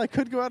like, you know what? I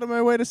could go out of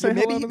my way to say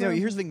hello to them.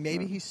 Here's the thing.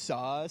 Maybe he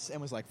saw us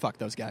and was like, fuck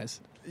those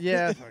guys.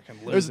 Yeah.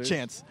 Fucking There's a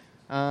chance.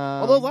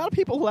 Although a lot of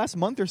people the last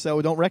month or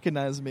so don't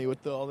recognize me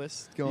with all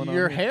this going on.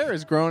 Your hair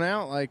has grown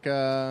out like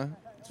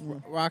it's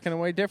rocking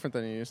away different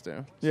than you used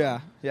to. Yeah.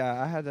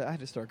 I had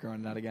to start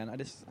growing it out again. I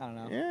don't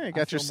know. Yeah, you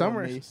got your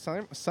summer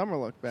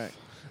look back.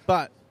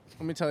 But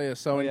let me tell you,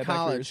 in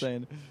college,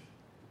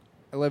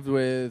 I lived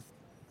with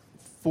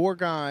 4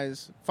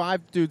 guys,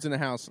 5 dudes in the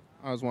house.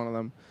 I was one of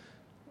them.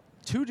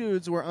 2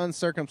 dudes were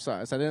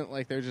uncircumcised. I didn't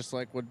like. They're just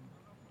like would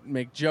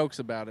make jokes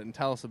about it and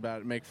tell us about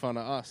it, make fun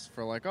of us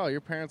for like, oh,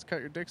 your parents cut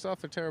your dicks off.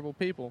 They're terrible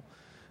people.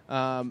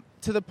 To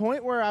the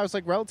point where I was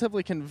like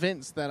relatively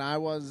convinced that I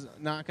was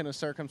not going to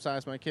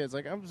circumcise my kids.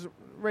 Like I was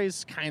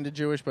raised kind of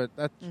Jewish, but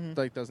that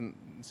like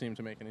doesn't seem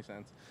to make any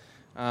sense.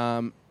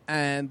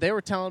 And they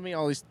were telling me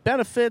all these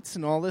benefits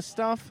and all this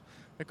stuff.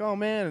 Like, oh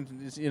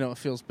man, it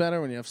feels better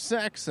when you have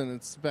sex, and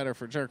it's better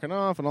for jerking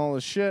off and all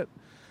this shit.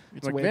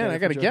 It's like, man, I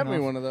got to get me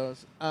one of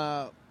those.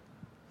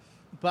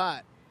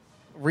 But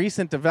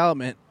recent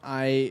development,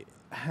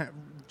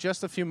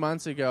 just a few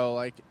months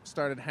ago,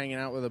 started hanging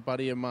out with a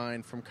buddy of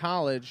mine from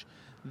college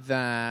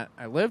that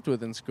I lived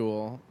with in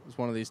school. It was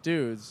one of these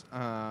dudes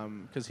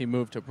because he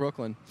moved to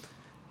Brooklyn.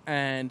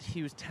 And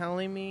he was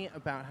telling me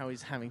about how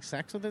he's having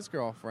sex with his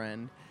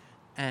girlfriend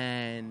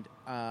and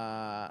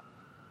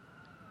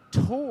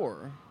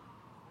tore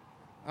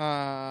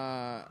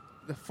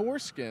the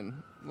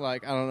foreskin.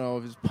 Like, I don't know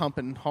if it's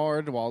pumping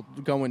hard while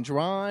going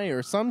dry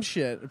or some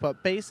shit,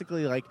 but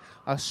basically like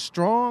a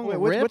strong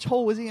rip. Which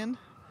hole was he in?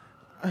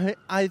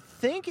 I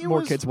think it was...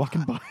 More kids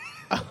walking by.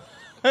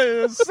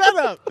 Set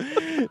up.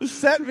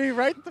 Set me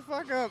right the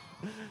fuck up.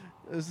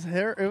 It was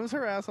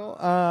her asshole.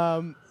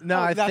 No,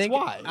 I that's think...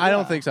 why. I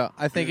don't think so.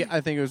 I think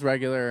it was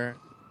regular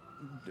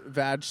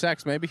vag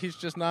sex. Maybe he's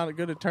just not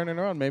good at turning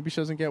her on. Maybe she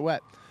doesn't get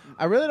wet.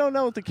 I really don't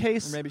know what the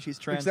case or maybe she's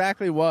trans.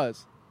 Exactly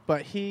was.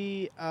 But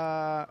he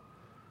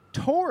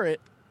tore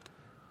it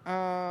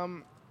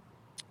and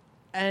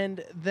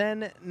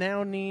then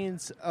now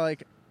needs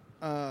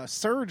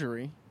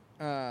surgery.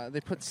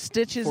 They put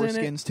stitches in it.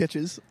 Foreskin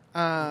stitches.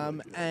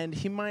 And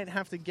he might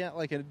have to get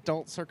like an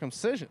adult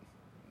circumcision.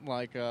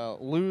 Like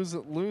lose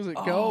it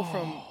go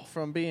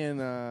from being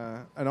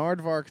an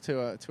aardvark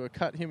to a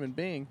cut human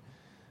being.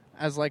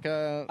 As like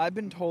a I've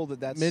been told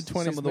that's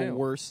mid-20s some of the male.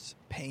 worst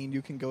pain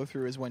you can go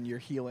through is when you're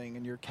healing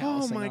and you're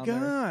callousing. Oh my on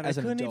god! there as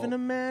I couldn't an adult. even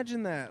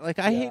imagine that. Like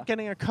I hate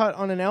getting a cut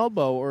on an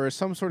elbow or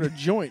some sort of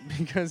joint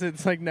because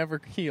it's like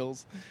never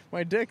heals.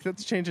 My dick,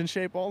 that's changing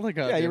shape all the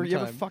goddamn time. You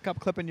ever time. fuck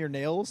up clipping your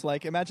nails?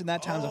 Like imagine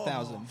that times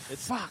 1,000.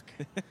 It's fuck.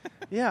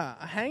 Yeah,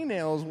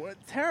 hangnails.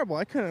 Terrible.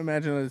 I couldn't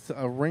imagine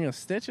a ring of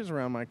stitches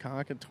around my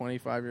cock at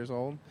 25 years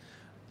old.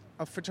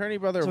 A fraternity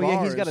brother of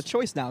ours. He's got a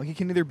choice now. He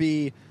can either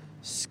be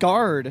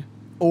scarred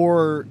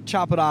or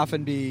chop it off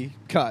and be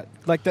cut.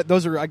 Like that.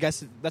 Those are, I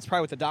guess, that's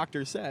probably what the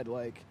doctor said.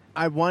 Like,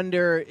 I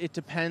wonder. It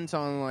depends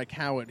on like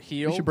how it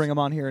heals. We should bring him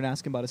on here and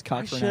ask him about his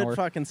cock for an hour. I should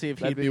fucking see if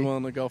he'd be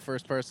willing to go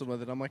first person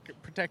with it. I'm like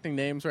protecting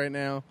names right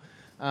now.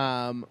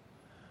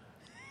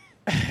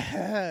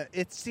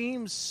 It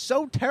seems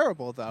so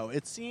terrible, though.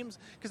 It seems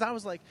because I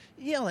was like,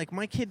 yeah, like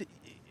my kid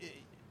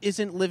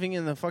isn't living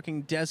in the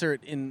fucking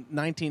desert in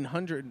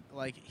 1900.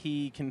 Like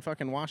he can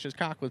fucking wash his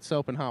cock with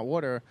soap and hot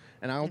water,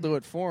 and I'll do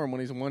it for him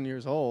when he's 1 year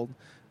old.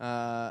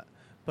 But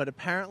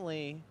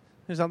apparently,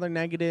 there's other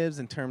negatives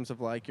in terms of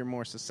like you're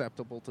more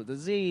susceptible to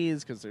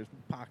disease because there's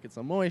pockets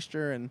of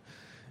moisture and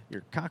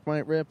your cock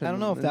might rip. I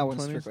don't know if that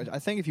one's strict. I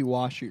think if you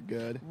wash, you're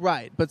good.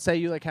 Right, but say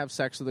you like have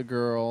sex with a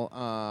girl,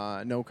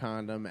 no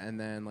condom, and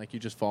then like you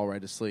just fall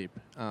right asleep.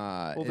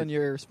 Well, then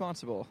you're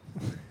responsible.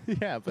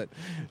 Yeah, but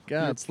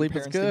God, sleep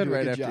is good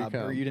right after you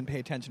come. Or you didn't pay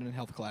attention in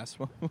health class.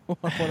 One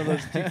of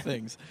those two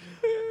things.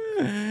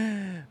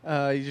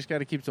 You just got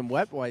to keep some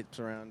wet wipes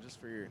around just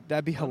for your.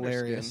 That'd be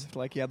hilarious.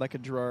 Like you had like a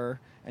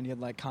drawer and you had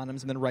like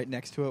condoms, and then right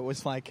next to it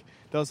was like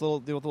those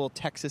little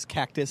Texas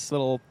cactus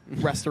little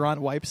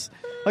restaurant wipes.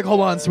 Like,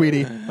 hold on,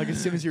 sweetie. Like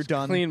as soon as you're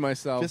done, clean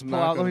myself. Just pull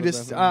out. Let me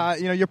just. I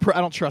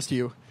don't trust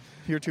you.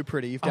 You're too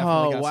pretty. You've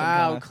definitely got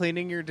wow! some kinda...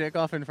 Cleaning your dick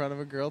off in front of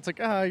a girl. It's like,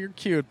 you're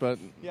cute, but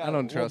I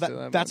don't trust you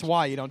that That's much.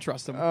 why you don't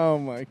trust them. Oh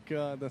my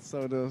God, that's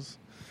so does.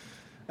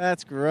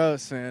 That's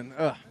gross, man.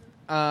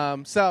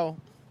 Ugh. So.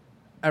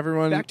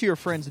 Everyone, back to your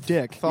friend's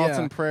dick. Thoughts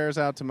and prayers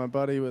out to my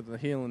buddy with the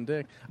healing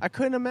dick. I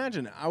couldn't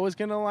imagine it. I was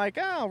going to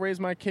I'll raise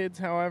my kids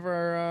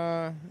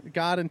however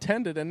God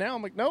intended. And now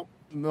I'm like, nope,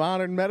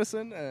 modern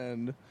medicine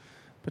and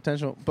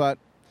potential. But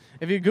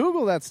if you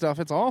Google that stuff,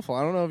 it's awful.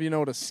 I don't know if you know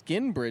what a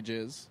skin bridge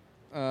is,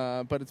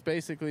 but it's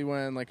basically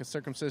when like a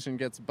circumcision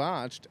gets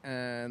botched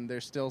and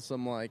there's still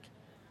some like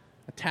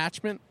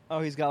attachment. Oh,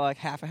 he's got like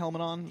half a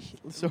helmet on?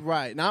 So,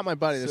 right. Not my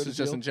buddy. This is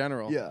just in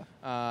general. Yeah.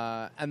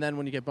 And then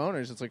when you get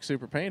boners, it's like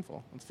super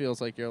painful. It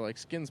feels like your like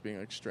skin's being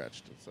like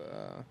stretched. It's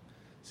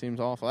Seems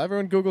awful.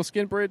 Everyone Google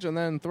skin bridge and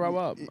then throw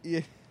up.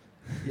 Yeah.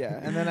 Yeah,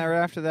 and then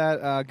after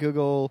that,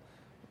 Google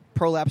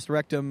prolapsed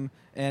rectum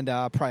and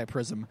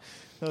priapism.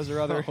 Those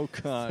are other. Oh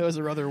God. Those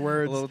are other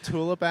words. A little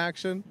tulip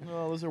action.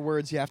 Well, those are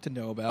words you have to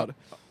know about.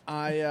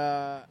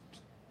 I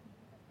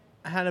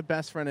had a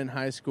best friend in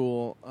high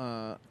school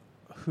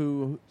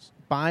whose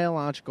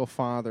biological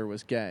father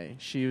was gay.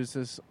 She was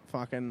this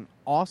fucking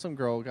awesome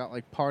girl, got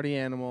like party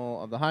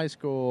animal of the high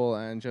school,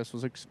 and just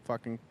was like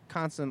fucking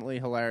constantly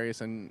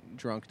hilarious and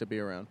drunk to be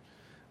around.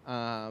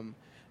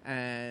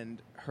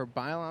 And her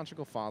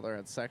biological father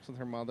had sex with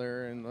her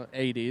mother in the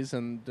 80s,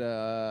 and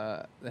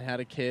they had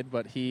a kid,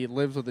 but he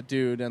lives with a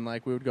dude, and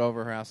like we would go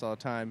over her house all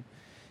the time.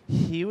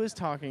 He was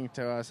talking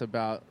to us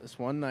about this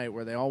one night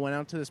where they all went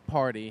out to this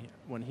party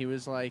when he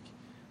was like,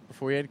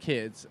 before he had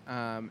kids,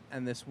 and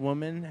this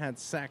woman had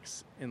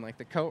sex in like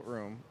the coat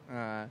room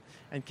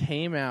and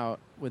came out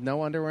with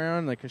no underwear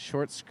on, like a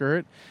short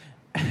skirt,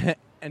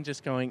 and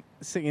just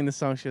singing the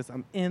song. She goes,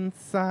 "I'm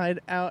inside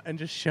out," and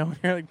just showing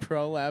her like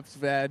prolapse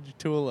vag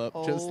tulip,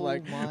 just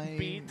like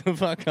beat the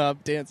fuck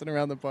up, dancing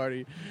around the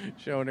party,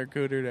 showing her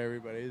cooter to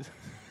everybody.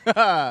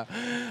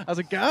 I was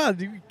like, God,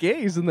 you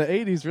gays in the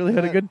 80s really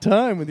had a good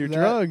time with your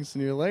drugs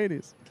and your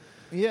ladies.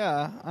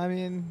 Yeah, I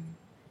mean,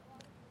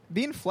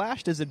 being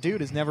flashed as a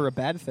dude is never a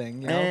bad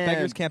thing. You know,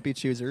 beggars can't be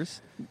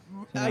choosers. You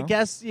know? I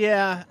guess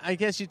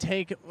you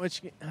take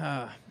which.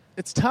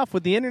 It's tough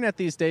with the internet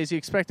these days. You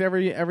expect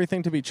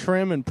everything to be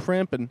trim and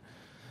primp, and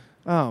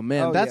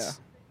that's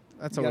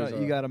always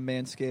you got a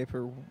manscape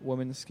or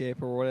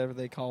womanscape or whatever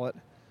they call it.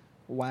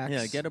 Wax.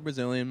 Yeah, get a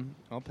Brazilian.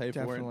 I'll pay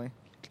for it.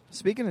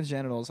 Speaking of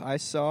genitals, I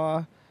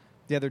saw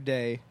the other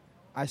day.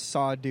 I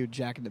saw a dude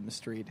jacking in the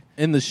street.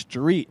 In the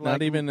street, like,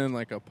 not even in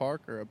like a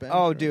park or a bench.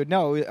 Oh, dude,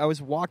 no! I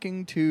was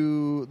walking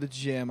to the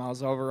gym. I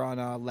was over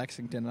on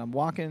Lexington, and I'm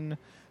walking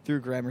through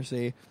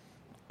Gramercy,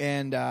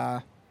 and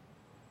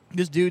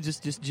this dude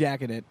just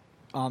jacking it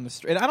on the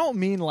street. And I don't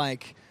mean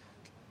like,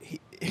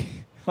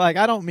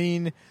 I don't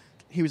mean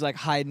he was like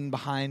hiding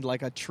behind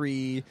like a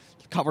tree,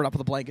 covered up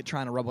with a blanket,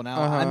 trying to rub one out.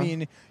 I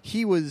mean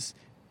he was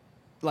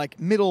like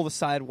middle of the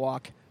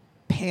sidewalk,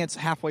 pants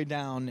halfway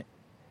down,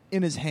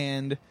 in his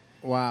hand.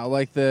 Wow,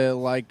 like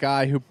the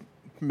guy who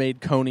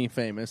made Coney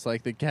famous,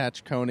 like the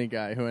Catch Coney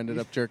guy who ended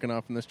up jerking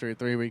off in the street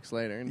 3 weeks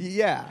later. And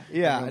yeah.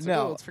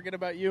 No, let's forget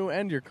about you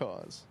and your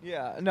cause.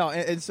 Yeah, no,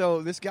 and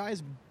so this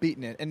guy's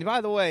beating it. And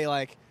by the way,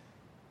 like,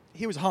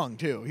 he was hung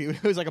too. He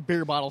was like a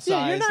beer bottle size.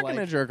 Yeah, you're not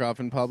gonna jerk off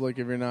in public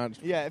if you're not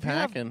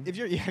packing.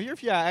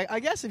 I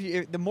guess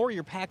the more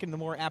you're packing, the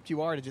more apt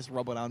you are to just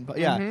rub it on. But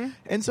yeah,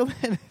 and so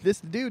then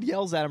this dude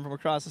yells at him from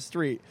across the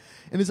street,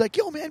 and he's like,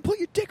 "Yo, man, put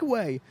your dick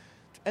away!"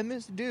 And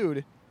this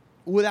dude,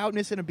 without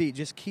missing a beat,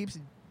 just keeps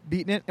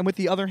beating it, and with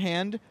the other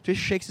hand,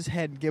 just shakes his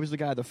head and gives the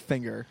guy the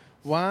finger.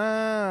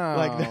 Wow!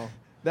 Like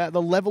that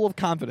the level of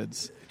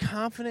confidence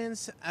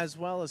as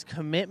well as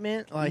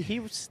commitment. Like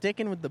he was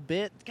sticking with the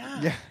bit.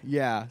 God.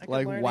 Yeah.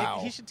 Like wow.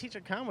 He should teach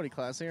a comedy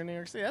class here in New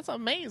York City. That's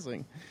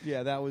amazing.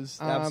 Yeah, that was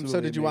absolutely. So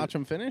did you watch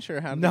him finish,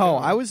 or how? No,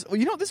 I was.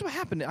 You know, this is what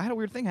happened. I had a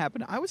weird thing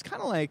happen. I was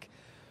kind of like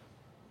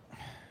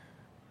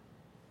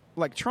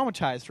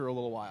traumatized for a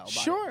little while.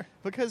 Sure,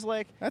 because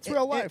like that's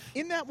real life.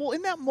 In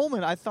that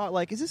moment, I thought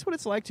like, is this what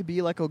it's like to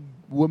be like a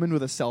woman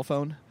with a cell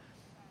phone?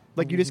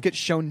 Like you just get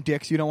shown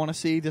dicks you don't want to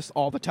see just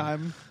all the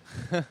time.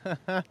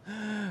 But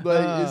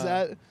is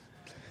that?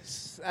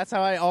 That's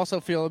how I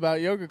also feel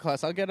about yoga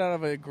class. I'll get out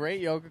of a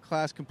great yoga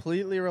class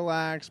completely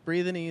relaxed,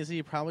 breathing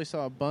easy. Probably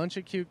saw a bunch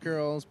of cute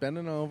girls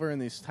bending over in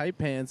these tight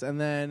pants,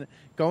 and then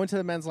go into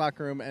the men's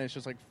locker room and it's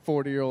just like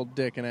 40-year-old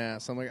dick and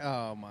ass. I'm like,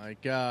 oh my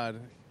God.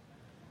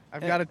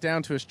 I've got it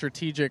down to a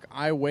strategic.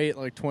 I wait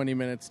like 20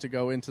 minutes to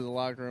go into the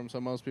locker room,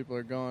 so most people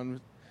are gone.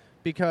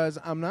 Because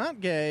I'm not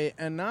gay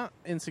and not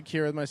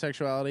insecure with my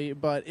sexuality,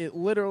 but it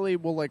literally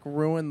will like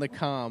ruin the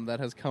calm that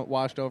has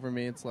washed over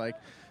me. It's like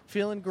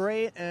feeling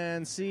great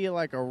and see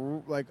like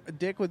a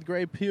dick with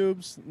gray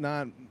pubes,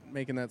 not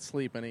making that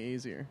sleep any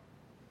easier.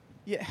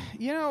 Yeah,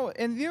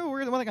 one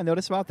thing I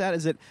noticed about that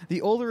is that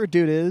the older a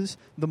dude is,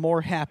 the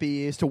more happy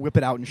he is to whip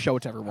it out and show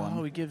it to everyone.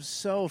 Oh, he gives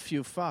so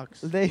few fucks.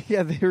 They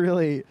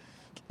really.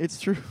 It's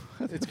true.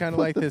 It's kind of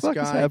like this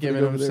guy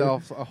giving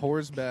himself a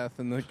horse bath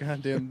in the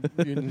goddamn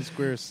Union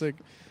Square sick.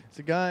 It's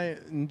a guy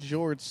in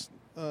jorts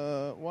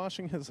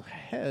washing his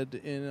head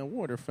in a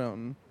water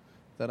fountain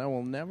that I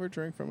will never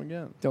drink from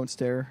again. Don't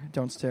stare.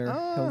 Helen's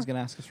going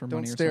to ask us for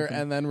money or something. Don't stare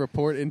and then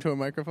report into a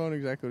microphone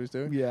exactly what he's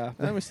doing. Yeah.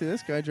 And then we see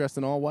this guy dressed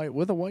in all white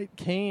with a white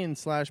cane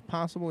 /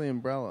 possibly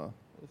umbrella.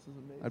 This is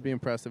amazing. I'd be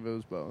impressed if it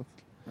was both.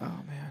 Oh,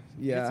 man.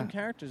 Yeah. Get some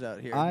characters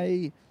out here.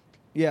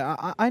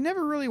 I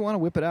never really want to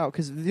whip it out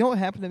because you know what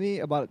happened to me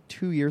about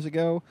 2 years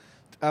ago?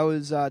 I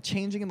was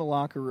changing in the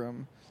locker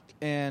room,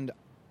 and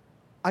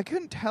I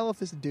couldn't tell if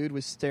this dude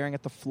was staring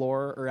at the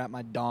floor or at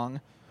my dong,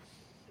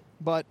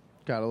 but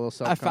got a little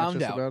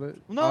self-conscious about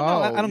it? No,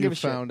 I don't give a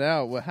shit. Found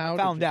out. Well, how I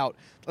found out.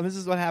 And this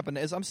is what happened.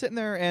 Is I'm sitting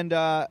there, and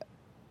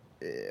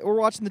we're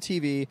watching the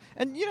TV,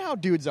 and you know how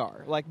dudes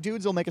are. Like,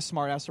 dudes will make a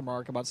smart-ass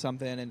remark about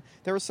something, and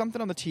there was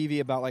something on the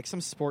TV about, like,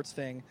 some sports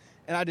thing.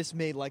 and I just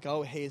made like,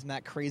 oh, hey, isn't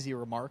that crazy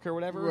remark or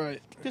whatever?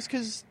 Right. Just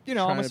because, you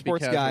know, I'm a Trying to be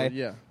sports casual, guy.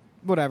 Yeah.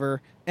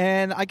 Whatever.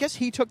 And I guess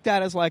he took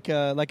that as like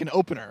an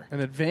opener. An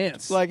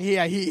advance. Like,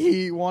 yeah,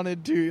 he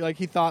wanted to, like,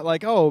 he thought,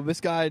 like, oh,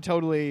 this guy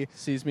totally...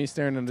 Sees me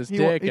staring at his He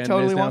dick and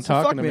totally is now wants to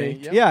talking fuck to me.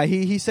 Yep. Yeah,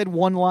 he said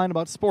one line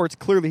about sports.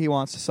 Clearly he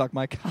wants to suck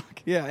my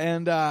cock. Yeah,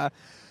 and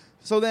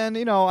so then,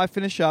 you know, I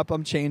finish up,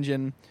 I'm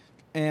changing,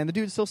 and the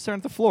dude's still staring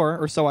at the floor,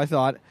 or so I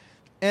thought.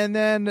 And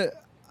then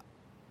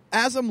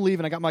as I'm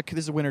leaving,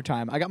 this is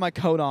wintertime, I got my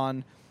coat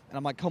on, and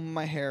I'm like combing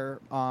my hair,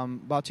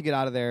 about to get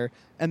out of there,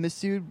 and this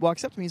dude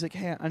walks up to me, he's like,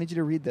 hey, I need you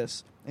to read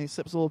this. And he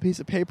slips a little piece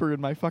of paper in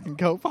my fucking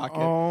coat pocket.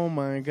 Oh,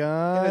 my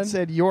God. And it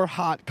said, "You're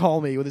hot,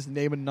 call me," with his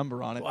name and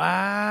number on it.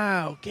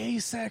 Wow. Gay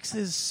sex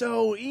is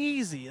so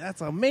easy. That's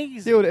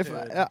amazing. Dude, if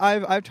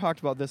I've talked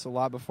about this a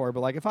lot before,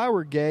 but like if I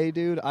were gay,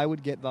 dude, I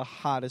would get the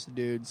hottest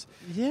dudes.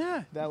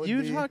 Yeah. That would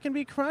you be- fucking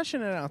be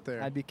crushing it out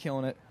there. I'd be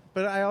killing it.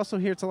 But I also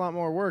hear it's a lot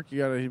more work. You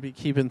got to be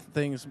keeping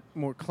things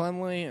more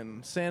cleanly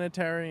and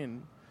sanitary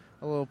and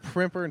a little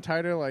primper and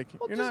tighter. Like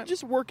Well, you're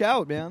just work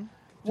out, man.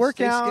 Just work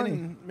stay out skinny.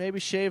 and maybe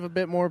shave a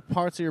bit more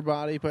parts of your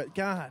body. But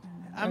God,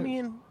 I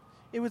mean,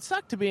 it would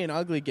suck to be an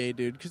ugly gay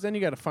dude because then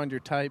you got to find your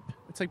type.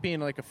 It's like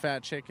being like a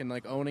fat chick and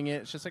like owning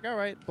it. It's just like, all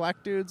right,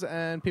 black dudes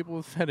and people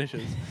with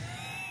fetishes.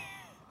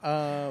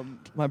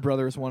 My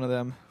brother is one of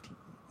them.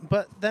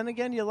 But then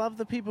again, you love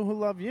the people who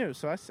love you.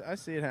 So I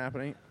see it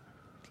happening.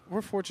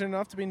 We're fortunate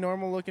enough to be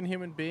normal-looking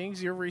human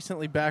beings. You're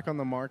recently back on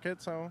the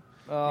market, so...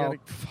 Oh,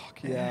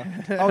 fuck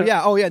yeah.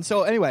 Oh, yeah. And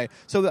so, anyway,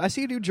 I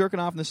see a dude jerking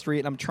off in the street,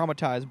 and I'm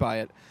traumatized by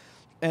it.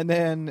 And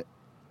then,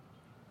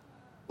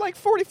 like,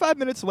 45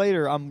 minutes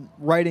later, I'm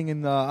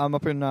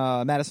up in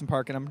Madison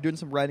Park, and I'm doing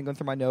some writing, going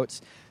through my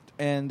notes,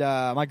 and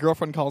my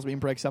girlfriend calls me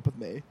and breaks up with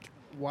me.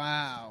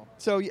 Wow.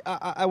 So,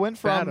 I went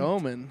from... Bad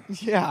omen.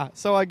 Yeah.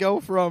 So, I go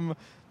from...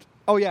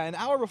 Oh, yeah, an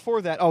hour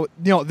before that... Oh,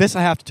 you know, this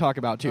I have to talk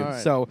about, too.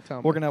 Right, so,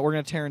 tell we're me.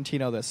 gonna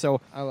Tarantino this. So,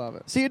 I love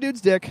it. see a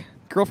dude's dick,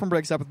 girlfriend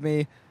breaks up with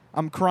me,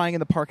 I'm crying in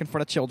the park in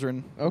front of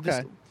children.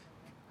 Okay.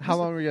 How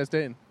long were you guys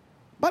dating?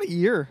 About a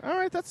year. All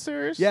right, that's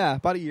serious. Yeah,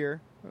 about a year.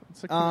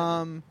 It's a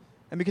commitment.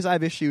 And because I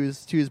have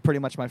issues, she was pretty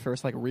much my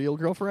first like real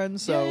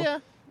girlfriend. So yeah.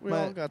 We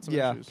all got some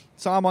issues.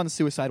 So I'm on the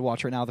suicide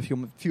watch right now with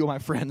a few of my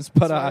friends.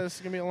 But this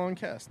is gonna be a long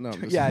cast. No.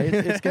 I'm just yeah,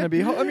 it's gonna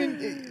be. I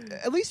mean,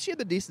 at least she had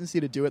the decency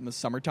to do it in the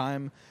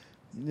summertime.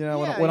 You know,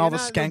 when all the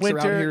skanks are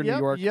out here in New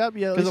York. Yep.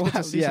 At least get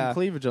to see some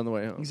cleavage on the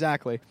way home.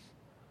 Exactly.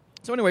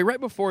 So anyway, right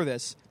before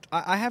this,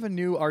 I have a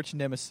new arch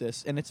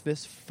nemesis, and it's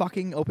this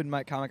fucking open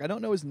mic comic. I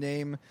don't know his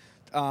name,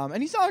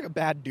 and he's not like a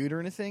bad dude or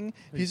anything.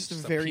 He's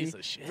just a very,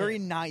 very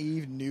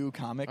naive new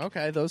comic.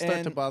 Okay, those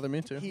start to bother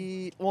me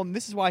too. And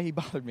this is why he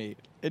bothered me,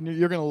 and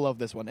you're gonna love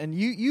this one. And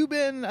you've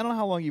been, I don't know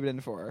how long you've been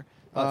in for.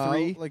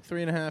 3? Like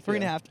 3.5.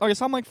 3.5. Okay,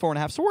 so I'm like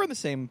 4.5. So we're in the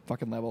same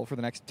fucking level for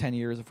the next 10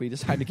 years if we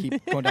decide to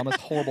keep going down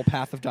this horrible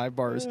path of dive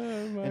bars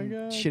and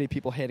God. shitty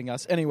people hating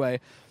us. Anyway,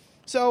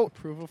 so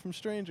approval from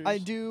strangers. I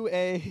do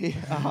a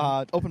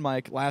open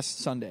mic last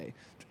Sunday,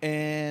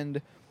 and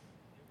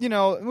you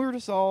know we were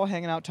just all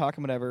hanging out,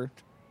 talking, whatever.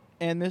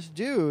 And this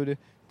dude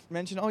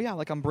mentioned, "Oh yeah,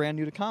 like I'm brand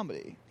new to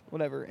comedy,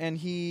 whatever." And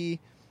he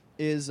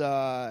is,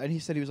 and he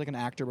said he was like an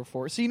actor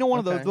before. So you know one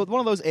of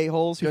those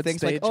a-holes who Good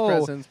thinks like, stage "Oh,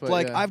 presence, but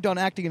like yeah. I've done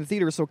acting in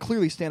theater, so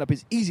clearly stand up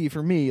is easy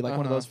for me." Like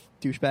one of those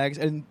douchebags,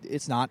 and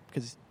it's not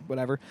because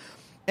whatever.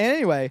 And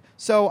anyway,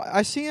 so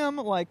I see him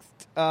like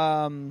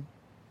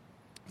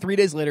 3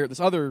 days later at this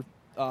other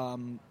up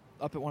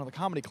at one of the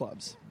comedy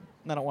clubs.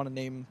 And I don't want to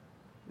name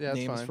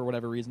names for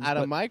whatever reasons. At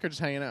a mic or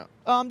just hanging out?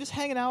 Just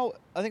hanging out.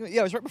 I think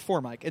it was right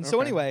before Mike. And so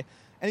anyway,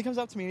 and he comes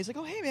up to me and he's like,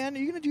 "Oh hey man, are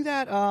you gonna do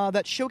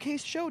that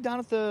showcase show down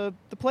at the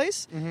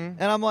place?" Mm-hmm.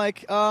 And I'm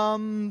like,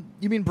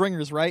 "You mean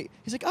Bringers, right?"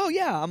 He's like, "Oh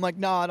yeah." I'm like,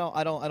 "No,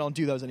 I don't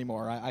do those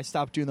anymore. I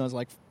stopped doing those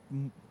like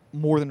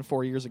more than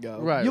 4 years ago."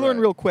 Right. You learn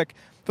real quick.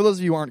 For those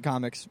of you who aren't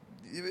comics,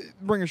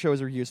 Bringer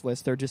shows are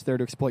useless. They're just there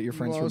to exploit your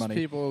friends for money.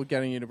 Most people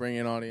getting you to bring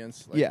an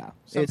audience. Like, Yeah,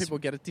 Some people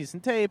get a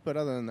decent tape, but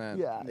other than that.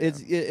 Yeah,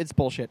 it's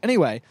bullshit.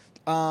 Anyway,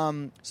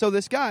 so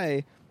this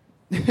guy,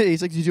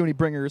 he's like, "Do you do any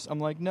Bringers?" I'm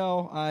like,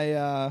 "No,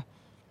 I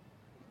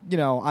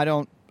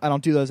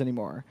don't do those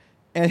anymore."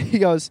 And he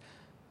goes,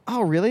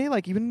 "Oh, really?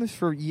 Like even this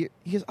for years?"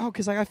 He goes, "Oh,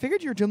 because I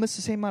figured you were doing this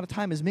the same amount of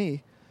time as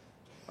me."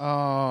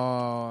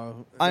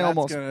 Oh, I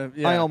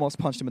almost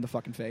punched him in the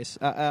fucking face.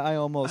 I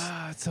almost.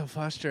 It's so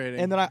frustrating.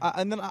 And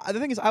then the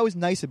thing is, I was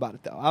nice about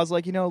it though. I was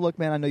like, look,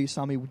 man, I know you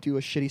saw me do a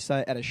shitty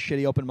set at a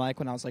shitty open mic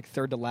when I was like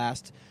third to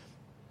last.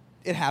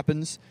 It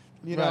happens,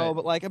 know.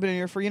 But like I've been in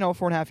here for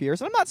 4.5 years,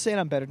 and I'm not saying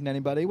I'm better than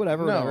anybody,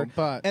 whatever.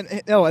 But and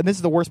this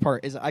is the worst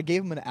part is I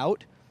gave him an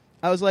out.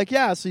 I was like,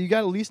 yeah, so you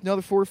got at least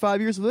another 4 or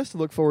 5 years of this to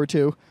look forward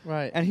to.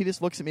 Right. And he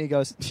just looks at me and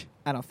goes,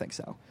 "I don't think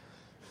so."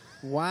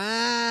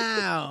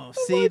 Wow.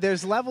 See,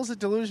 there's levels of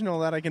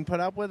delusional that I can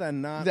put up with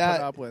and not put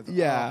up with.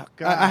 Yeah. Oh,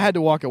 God. I had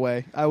to walk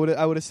away. I would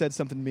have said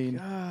something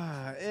mean.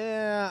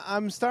 Yeah,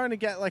 I'm starting to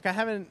get, like, I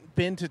haven't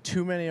been to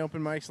too many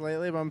open mics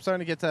lately, but I'm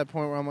starting to get to that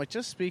point where I'm like,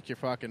 just speak your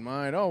fucking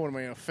mind. Oh, what am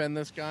I going to offend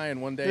this guy?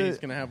 And one day he's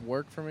going to have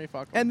work for me?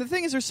 Fuck him. And the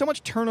thing is, there's so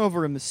much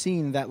turnover in the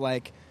scene that,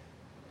 like,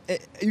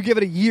 you give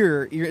it a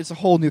year, it's a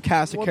whole new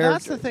cast of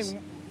characters. That's the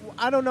thing.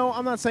 I don't know.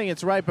 I'm not saying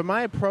it's right, but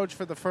my approach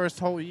for the first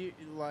whole year,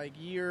 like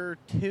year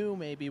 2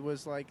 maybe,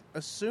 was like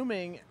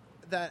assuming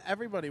that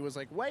everybody was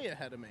like way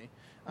ahead of me.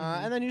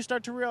 And then you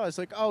start to realize,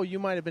 like, oh, you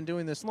might have been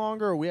doing this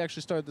longer, or we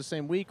actually started the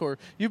same week, or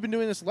you've been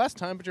doing this less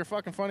time, but you're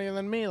fucking funnier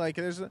than me. Like,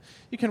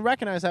 you can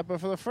recognize that. But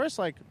for the first,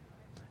 like,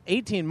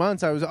 18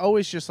 months, I was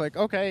always just like,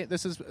 okay,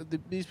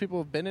 these people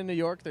have been in New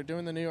York. They're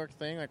doing the New York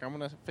thing. Like, I'm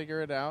going to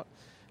figure it out.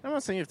 I'm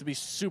not saying you have to be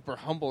super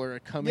humble or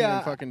come in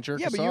and fucking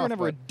jerk us off. Yeah, but you were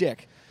never a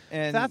dick.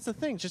 And that's the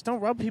thing. Just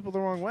don't rub people the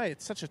wrong way.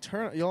 It's such a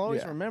turn. You'll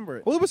always remember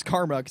it. Well, it was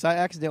karma, because I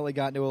accidentally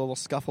got into a little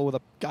scuffle with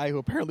a guy who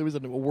apparently was a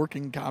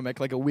working comic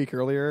like a week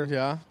earlier.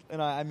 Yeah.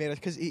 And I made it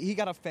because he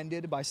got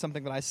offended by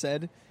something that I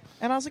said.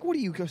 And I was like, what are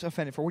you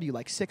offended for? What are you,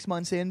 like 6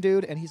 months in,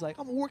 dude? And he's like,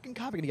 I'm a working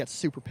comic. And he got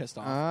super pissed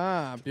off.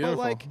 Ah, beautiful.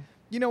 But, like,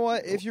 you know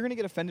what? If you're going to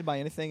get offended by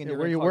anything and you're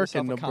where you call work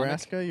in yourself a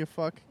Nebraska, comic, you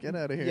fuck, get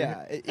out of here.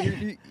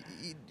 Yeah.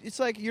 It's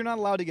like you're not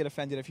allowed to get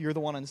offended if you're the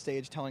one on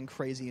stage telling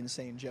crazy,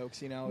 insane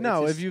jokes, you know?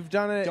 No, if you've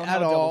done it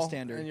at all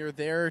and you're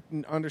there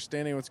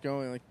understanding what's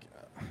going, like,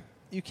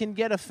 you can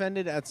get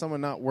offended at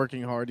someone not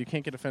working hard. You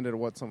can't get offended at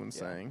what someone's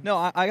saying.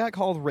 No, I got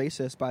called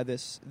racist by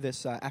this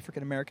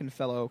African-American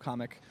fellow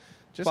comic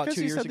just about because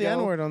 2 he years said ago. the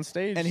N-word on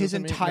stage. And his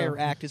entire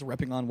act is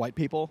repping on white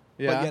people.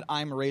 Yeah. But yet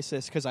I'm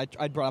racist because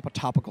I brought up a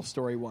topical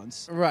story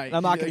once. Right. And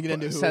I'm not going to get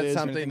into who said it is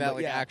something that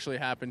like actually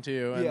happened to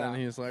you, and then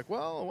he's like,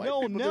 well, white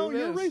people do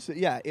you're this.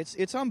 racist. Yeah,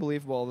 it's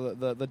unbelievable,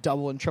 the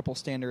double and triple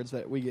standards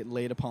that we get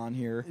laid upon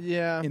here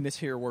in this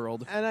here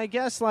world. And I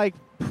guess, like,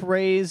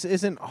 praise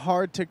isn't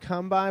hard to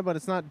come by, but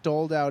it's not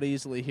doled out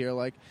easily here.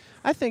 Like,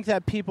 I think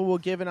that people will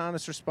give an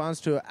honest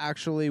response to an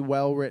actually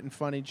well-written,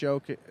 funny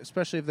joke,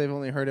 especially if they've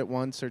only heard it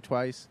once or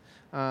twice.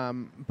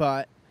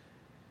 But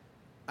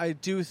I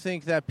do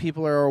think that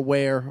people are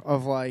aware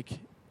of, like,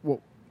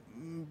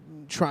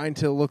 trying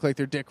to look like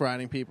they're dick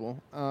riding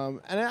people.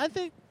 And I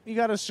think you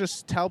got to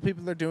just tell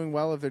people they're doing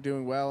well if they're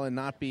doing well and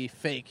not be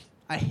fake.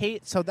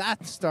 So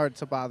that starts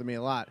to bother me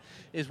a lot,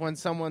 is when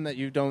someone that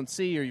you don't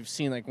see or you've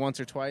seen like once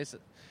or twice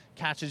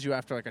catches you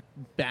after like a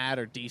bad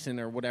or decent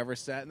or whatever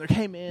set, and they're like,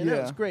 hey man,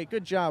 that was great,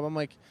 good job. I'm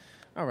like,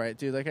 all right,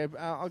 dude, like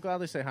I'll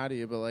gladly say hi to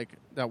you, but like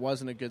that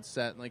wasn't a good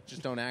set. Like,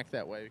 just don't act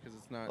that way because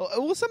it's not.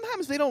 Well,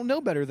 sometimes they don't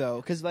know better though,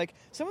 because like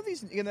some of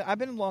these, I've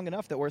been long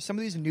enough that where some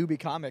of these newbie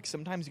comics,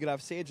 sometimes you get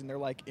off stage and they're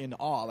like in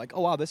awe, like,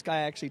 oh wow, this guy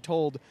actually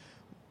told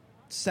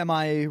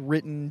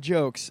semi-written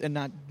jokes and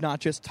not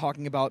just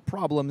talking about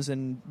problems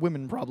and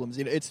women problems.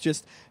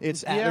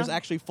 There's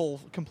actually full,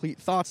 complete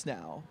thoughts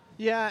now.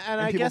 Yeah, and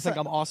I people guess think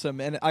I'm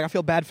awesome, and I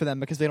feel bad for them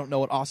because they don't know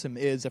what awesome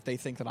is if they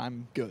think that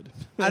I'm good.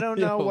 I don't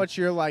know what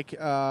your like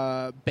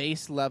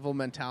base level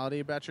mentality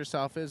about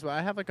yourself is, but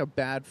I have like a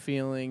bad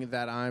feeling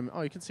that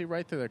you can see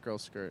right through that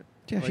girl's skirt.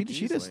 Yeah, like,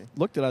 she just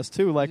looked at us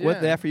too, like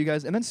what the F are you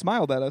guys, and then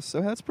smiled at us. So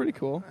that's pretty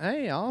cool.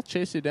 Hey, I'll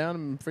chase you down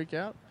and freak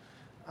out.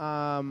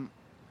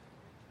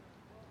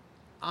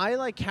 I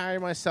like carry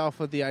myself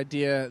with the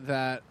idea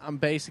that I'm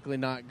basically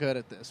not good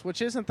at this,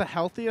 which isn't the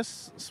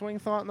healthiest swing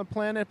thought on the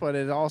planet, but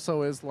it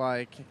also is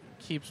like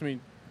keeps me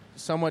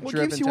somewhat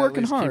driven keeps you to working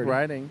at least hard. keep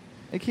writing.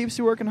 It keeps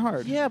you working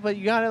hard. Yeah, but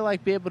you gotta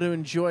like be able to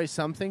enjoy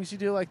some things you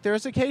do. Like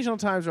there's occasional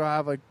times where I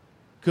have like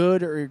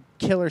good or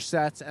killer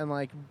sets and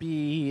like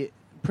be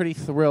pretty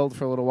thrilled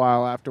for a little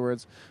while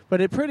afterwards,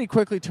 but it pretty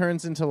quickly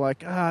turns into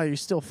like, you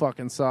still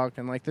fucking suck,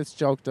 and like this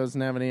joke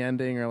doesn't have any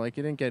ending, or like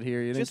you didn't get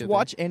here, just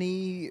watch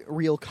any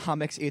real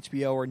comics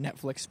HBO or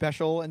Netflix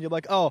special and you're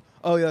like, oh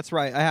yeah, that's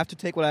right, I have to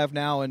take what I have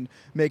now and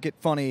make it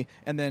funny,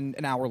 and then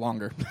an hour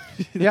longer.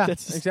 Yeah,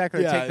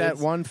 exactly. Take that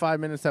 5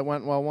 minutes that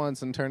went well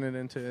once and turn it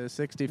into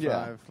 65.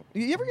 Yeah.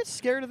 You ever get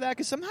scared of that?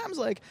 Because sometimes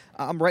like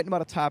I'm writing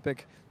about a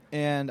topic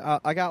and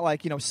I got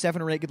like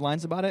 7 or 8 good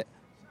lines about it,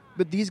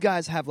 but these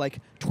guys have like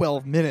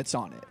 12 minutes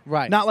on it.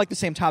 Right. Not like the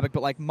same topic,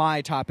 but like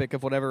my topic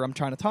of whatever I'm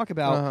trying to talk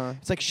about. Uh-huh.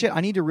 It's like, shit, I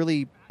need to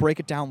really break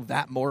it down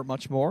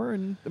much more.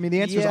 And I mean,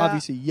 the answer is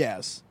obviously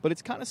yes, but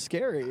it's kind of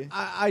scary.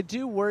 I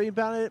do worry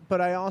about it,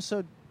 but I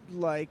also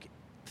like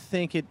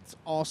think it's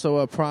also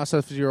a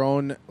process of your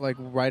own like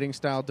writing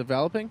style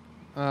developing,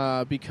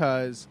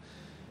 because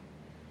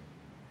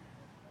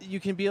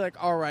you can be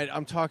like, all right,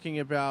 I'm talking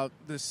about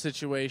this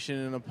situation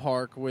in a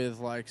park with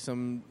like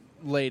some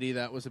lady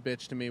that was a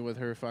bitch to me with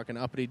her fucking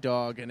uppity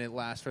dog, and it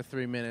lasts for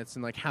 3 minutes,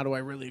 and like how do I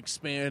really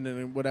expand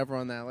and whatever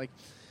on that. Like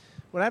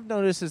what I've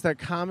noticed is that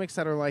comics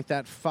that are like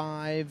that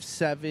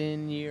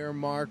 5-7 year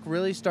mark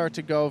really start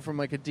to go from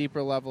like a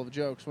deeper level of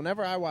jokes.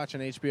 Whenever I watch an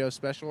HBO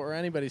special or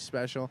anybody's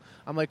special,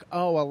 I'm like, a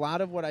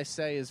lot of what I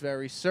say is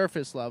very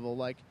surface level.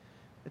 Like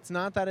it's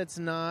not that it's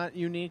not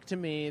unique to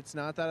me. It's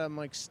not that I'm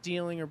like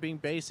stealing or being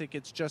basic.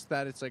 It's just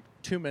that it's like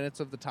 2 minutes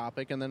of the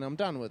topic and then I'm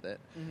done with it.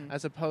 Mm-hmm.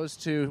 As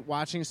opposed to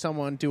watching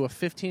someone do a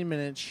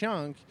 15-minute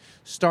chunk,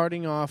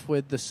 starting off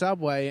with the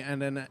subway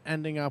and then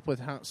ending up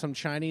with some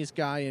Chinese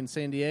guy in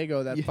San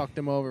Diego that fucked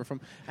him over from.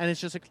 And it's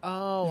just like,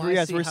 I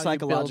see how you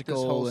built this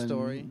whole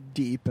story. And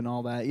deep and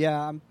all that.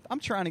 Yeah, I'm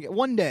trying to get.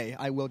 One day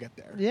I will get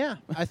there. Yeah,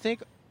 I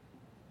think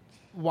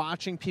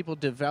watching people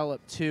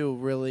develop too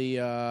really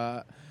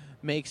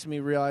makes me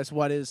realize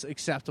what is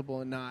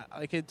acceptable and not.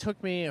 Like, it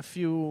took me a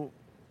few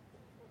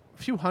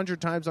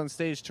hundred times on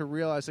stage to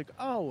realize, like,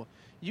 oh,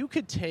 you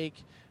could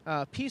take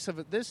a piece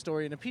of this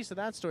story and a piece of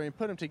that story and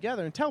put them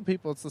together and tell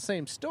people it's the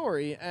same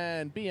story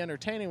and be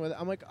entertaining with it.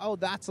 I'm like, oh,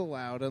 that's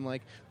allowed. And,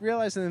 like,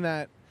 realizing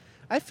that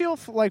I feel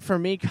like for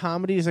me,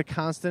 comedy is a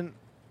constant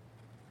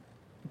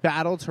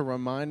battle to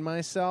remind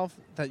myself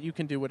that you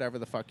can do whatever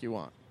the fuck you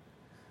want.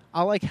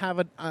 I'll, like,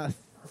 have a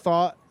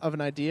thought of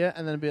an idea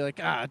and then be like,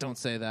 don't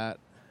say that.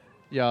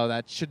 Yo,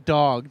 that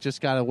dog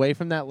just got away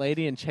from that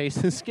lady and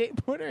chased the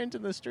skateboarder into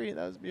the street.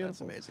 That was beautiful.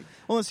 That's amazing.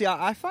 Well, see,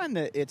 I find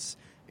that it's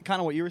kind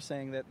of what you were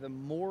saying, that the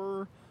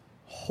more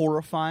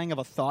horrifying of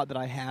a thought that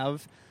I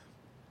have,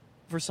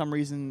 for some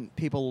reason,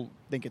 people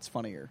think it's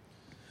funnier.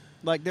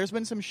 Like, there's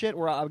been some shit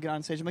where I'll get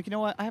on stage, I'm like, you know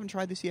what? I haven't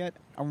tried this yet.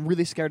 I'm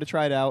really scared to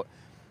try it out.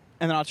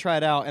 And then I'll try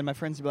it out, and my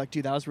friends will be like,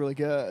 dude, that was really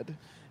good.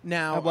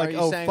 Now, I'm like, are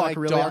you saying, fuck, like,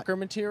 really? darker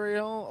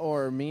material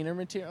or meaner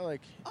material?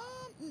 Like,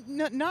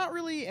 not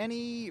really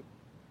any...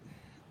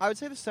 I would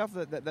say the stuff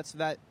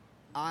that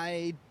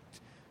I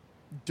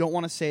don't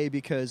want to say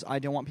because I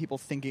don't want people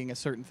thinking a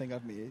certain thing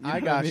of me. You know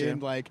I got you.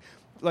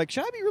 Like,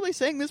 should I be really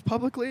saying this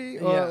publicly?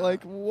 Or, Yeah.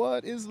 like,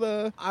 what is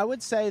the... I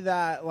would say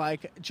that,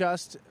 like,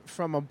 just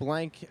from a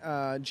blank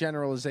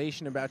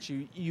generalization about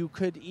you, you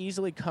could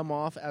easily come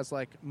off as,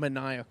 like,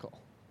 maniacal.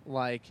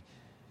 Like,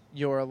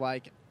 you're,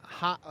 like,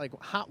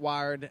 hot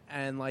wired,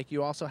 and, like,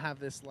 you also have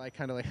this, like,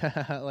 kind of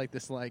like like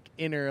this, like,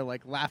 inner,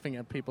 like, laughing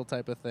at people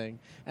type of thing.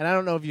 And I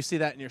don't know if you see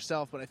that in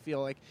yourself, but I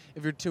feel like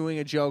if you're doing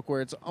a joke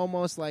where it's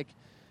almost like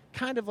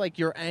kind of like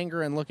your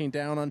anger and looking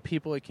down on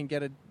people, it can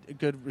get a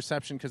good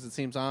reception because it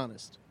seems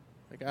honest.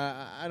 Like,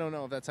 I don't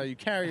know if that's how you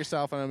carry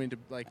yourself. I don't mean to,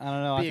 like, I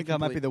don't know. I think that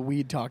might be the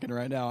weed talking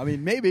right now. I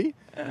mean, maybe.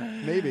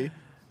 Maybe.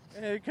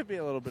 It could be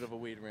a little bit of a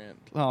weed rant.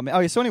 Oh, man.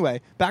 Okay, so anyway,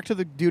 back to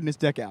the dude and his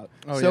dick out.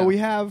 Oh, so yeah. we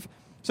have...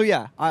 So,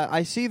 yeah,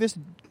 I see this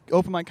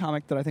open mic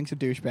comic that I think's a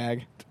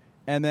douchebag.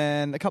 And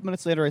then a couple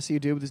minutes later, I see a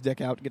dude with his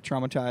dick out, get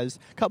traumatized.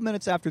 A couple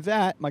minutes after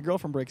that, my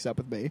girlfriend breaks up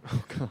with me.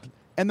 Oh, God.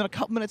 And then a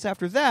couple minutes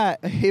after that,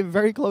 a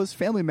very close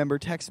family member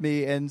texts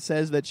me and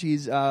says that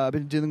she's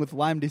been dealing with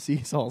Lyme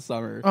disease all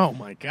summer. Oh,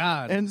 my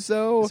God. And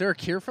so... Is there a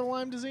cure for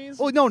Lyme disease?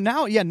 Oh, no,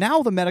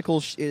 now the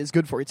medical is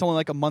good for it. It's only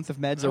like a month of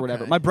meds or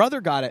whatever. Okay. My brother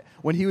got it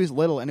when he was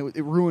little, and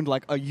it ruined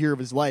like a year of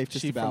his life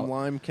just She about. from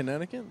Lyme,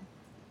 Connecticut?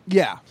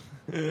 Yeah.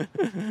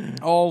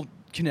 All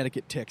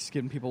Connecticut ticks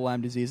giving people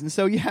Lyme disease. And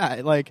so,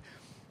 yeah, like...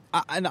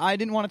 I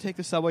didn't want to take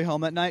the subway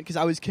home that night because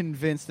I was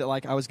convinced that,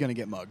 like, I was going to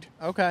get mugged.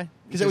 Okay.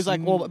 Because it was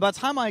like, well, by the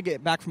time I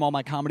get back from all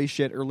my comedy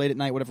shit or late at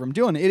night, whatever I'm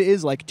doing, it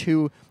is like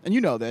 2, and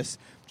you know this.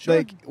 Sure.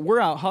 Like,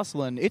 we're out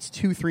hustling. It's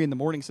 2, 3 in the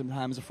morning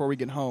sometimes before we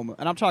get home.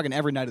 And I'm talking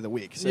every night of the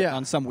week. So Yeah.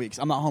 On some weeks.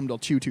 I'm not home till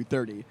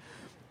 2:30.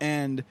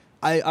 And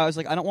I was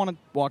like, I don't want to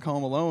walk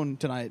home alone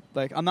tonight.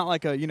 Like, I'm not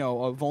like a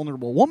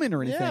vulnerable woman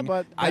or anything. Yeah,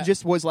 but I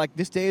just was like,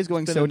 this day is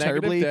going been so a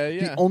negative terribly. day,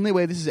 yeah. The only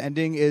way this is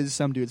ending is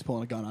some dude's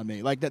pulling a gun on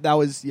me. Like, that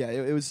was, yeah,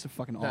 it was a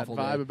fucking that awful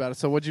vibe day. about it.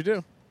 So what'd you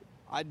do?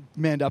 I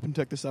manned up and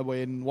took the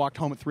subway and walked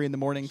home at 3 in the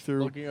morning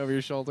through... Looking over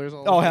your shoulders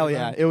all Oh, the hell time?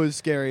 yeah. It was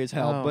scary as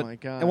hell. Oh, but my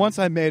God. And once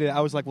I made it, I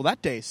was like, well,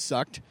 that day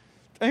sucked.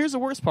 And here's the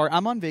worst part.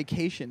 I'm on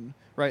vacation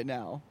right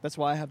now. That's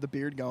why I have the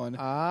beard going.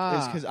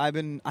 Ah. Because I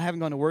haven't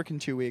gone to work in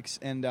 2 weeks.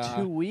 And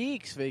 2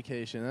 weeks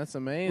vacation. That's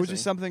amazing. which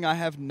is something I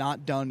have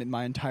not done in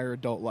my entire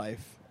adult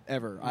life,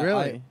 ever.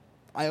 Really?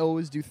 I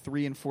always do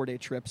 3 and 4 day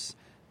trips,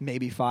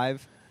 maybe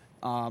 5.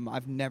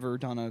 I've never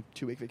done a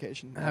 2-week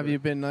vacation. Have ever. you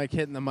been, like,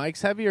 hitting the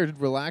mics heavy or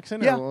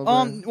relaxing? Yeah. Or a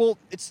little bit? Well,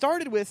 it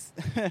started with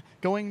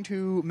going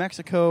to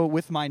Mexico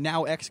with my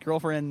now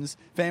ex-girlfriend's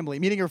family,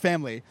 meeting her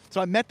family.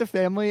 So I met the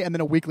family, and then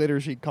a week later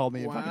she called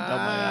me and fucking dumped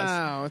my ass.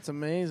 Wow, it's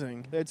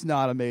amazing. It's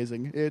not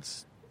amazing.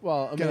 It's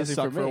Well, gonna amazing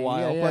suck for for a me.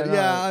 while. Yeah, But no,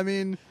 yeah, I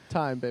mean...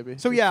 time, baby.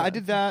 So Good yeah, time. I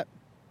did that.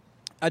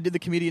 I did the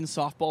comedian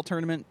softball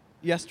tournament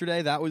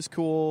yesterday. That was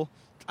cool.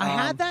 I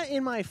had that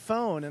in my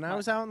phone, and I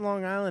was out in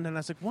Long Island, and I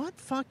was like, what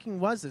fucking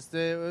was this?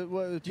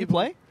 Do you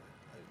play?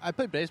 I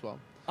played baseball.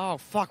 Oh,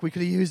 fuck. We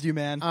could have used you,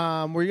 man.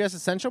 Were you guys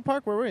at Central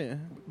Park? Where were you?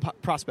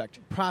 Prospect.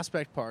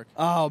 Prospect Park.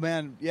 Oh,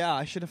 man. Yeah,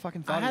 I should have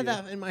fucking thought I of had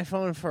you. that in my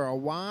phone for a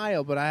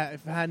while, but I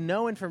had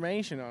no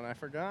information on it. I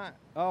forgot.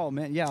 Oh,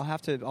 man. Yeah, I'll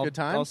have to... Good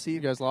time? I'll see. You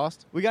guys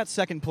lost? We got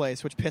second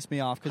place, which pissed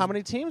me off. How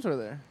many teams were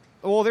there?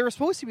 Well, there were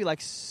supposed to be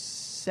like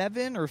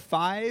 7 or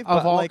 5. Of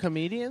but all like,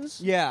 comedians?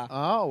 Yeah.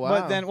 Oh, wow.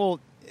 But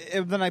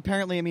then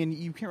apparently, I mean,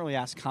 you can't really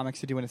ask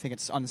comics to do anything.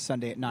 It's on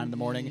Sunday at 9 in the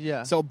morning.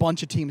 Yeah. So a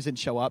bunch of teams didn't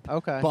show up.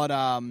 Okay. But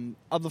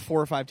of the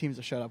 4 or 5 teams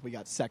that showed up, we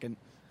got second.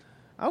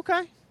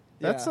 Okay.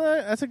 That's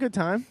a good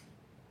time.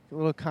 A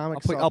little comic.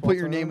 I'll put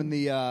your softball name in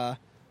tournament.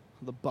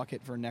 the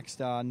bucket for next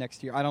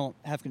year. I don't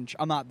have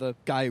I'm not the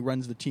guy who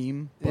runs the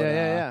team. But,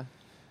 Yeah.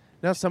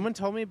 No, someone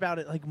told me about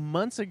it like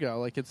months ago.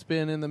 Like it's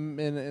been in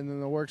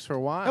the works for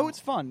a while. Oh, it's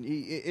fun.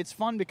 It's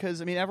fun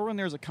because I mean everyone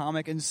there's a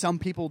comic, and some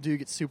people do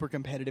get super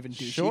competitive and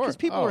douchey Sure. because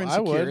people Oh, are insecure.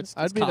 I would. It's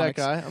I'd be comics.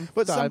 that guy.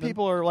 But some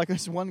people are like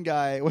this one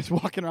guy was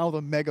walking around with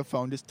a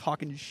megaphone just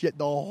talking shit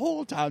the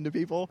whole time to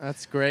people,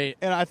 That's great.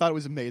 and I thought it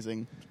was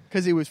amazing.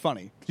 because it was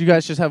funny. Do you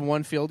guys just have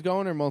one field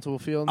going or multiple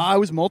fields? It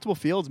was multiple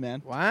fields,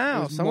 man.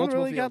 Wow, was someone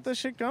multiple really got fields. this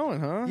shit going,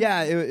 huh?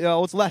 Yeah,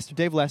 it's Lester.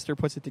 Dave Lester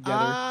puts it together.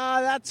 Ah,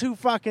 that's who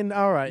fucking.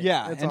 All right.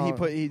 Yeah, That's and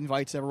all. he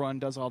invites everyone,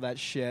 does all that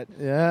shit.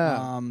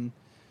 Yeah.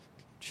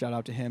 Shout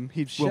out to him.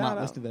 He will Shout not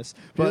out. listen to this,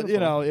 but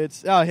Beautiful.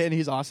 it's and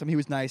he's awesome. He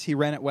was nice. He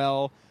ran it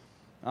well.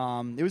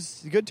 It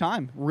was a good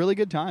time, really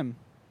good time.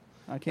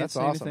 I can't That's say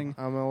awesome. anything.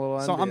 I'm a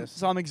little So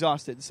envious. I'm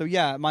exhausted. So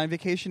yeah, my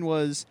vacation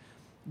was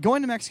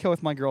going to Mexico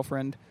with my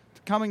girlfriend,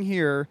 coming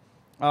here,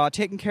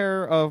 taking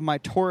care of my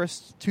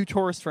two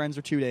tourist friends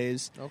for 2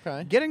 days,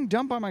 Okay. getting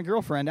dumped by my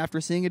girlfriend after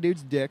seeing a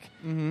dude's dick,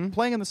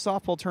 playing in the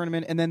softball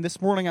tournament, and then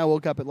this morning I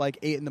woke up at like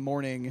 8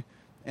 a.m.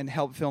 and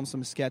helped film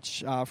some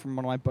sketch from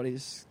one of my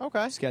buddies'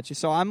 Okay. sketches.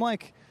 So I'm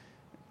like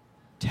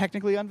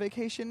technically on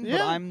vacation, but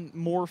Yeah. I'm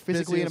more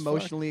physically Busy and as fuck.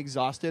 emotionally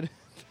exhausted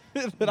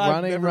than I've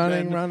Running, never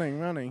running, been. running,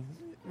 running.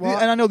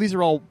 And I know these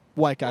are all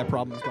white guy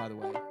problems, by the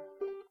way.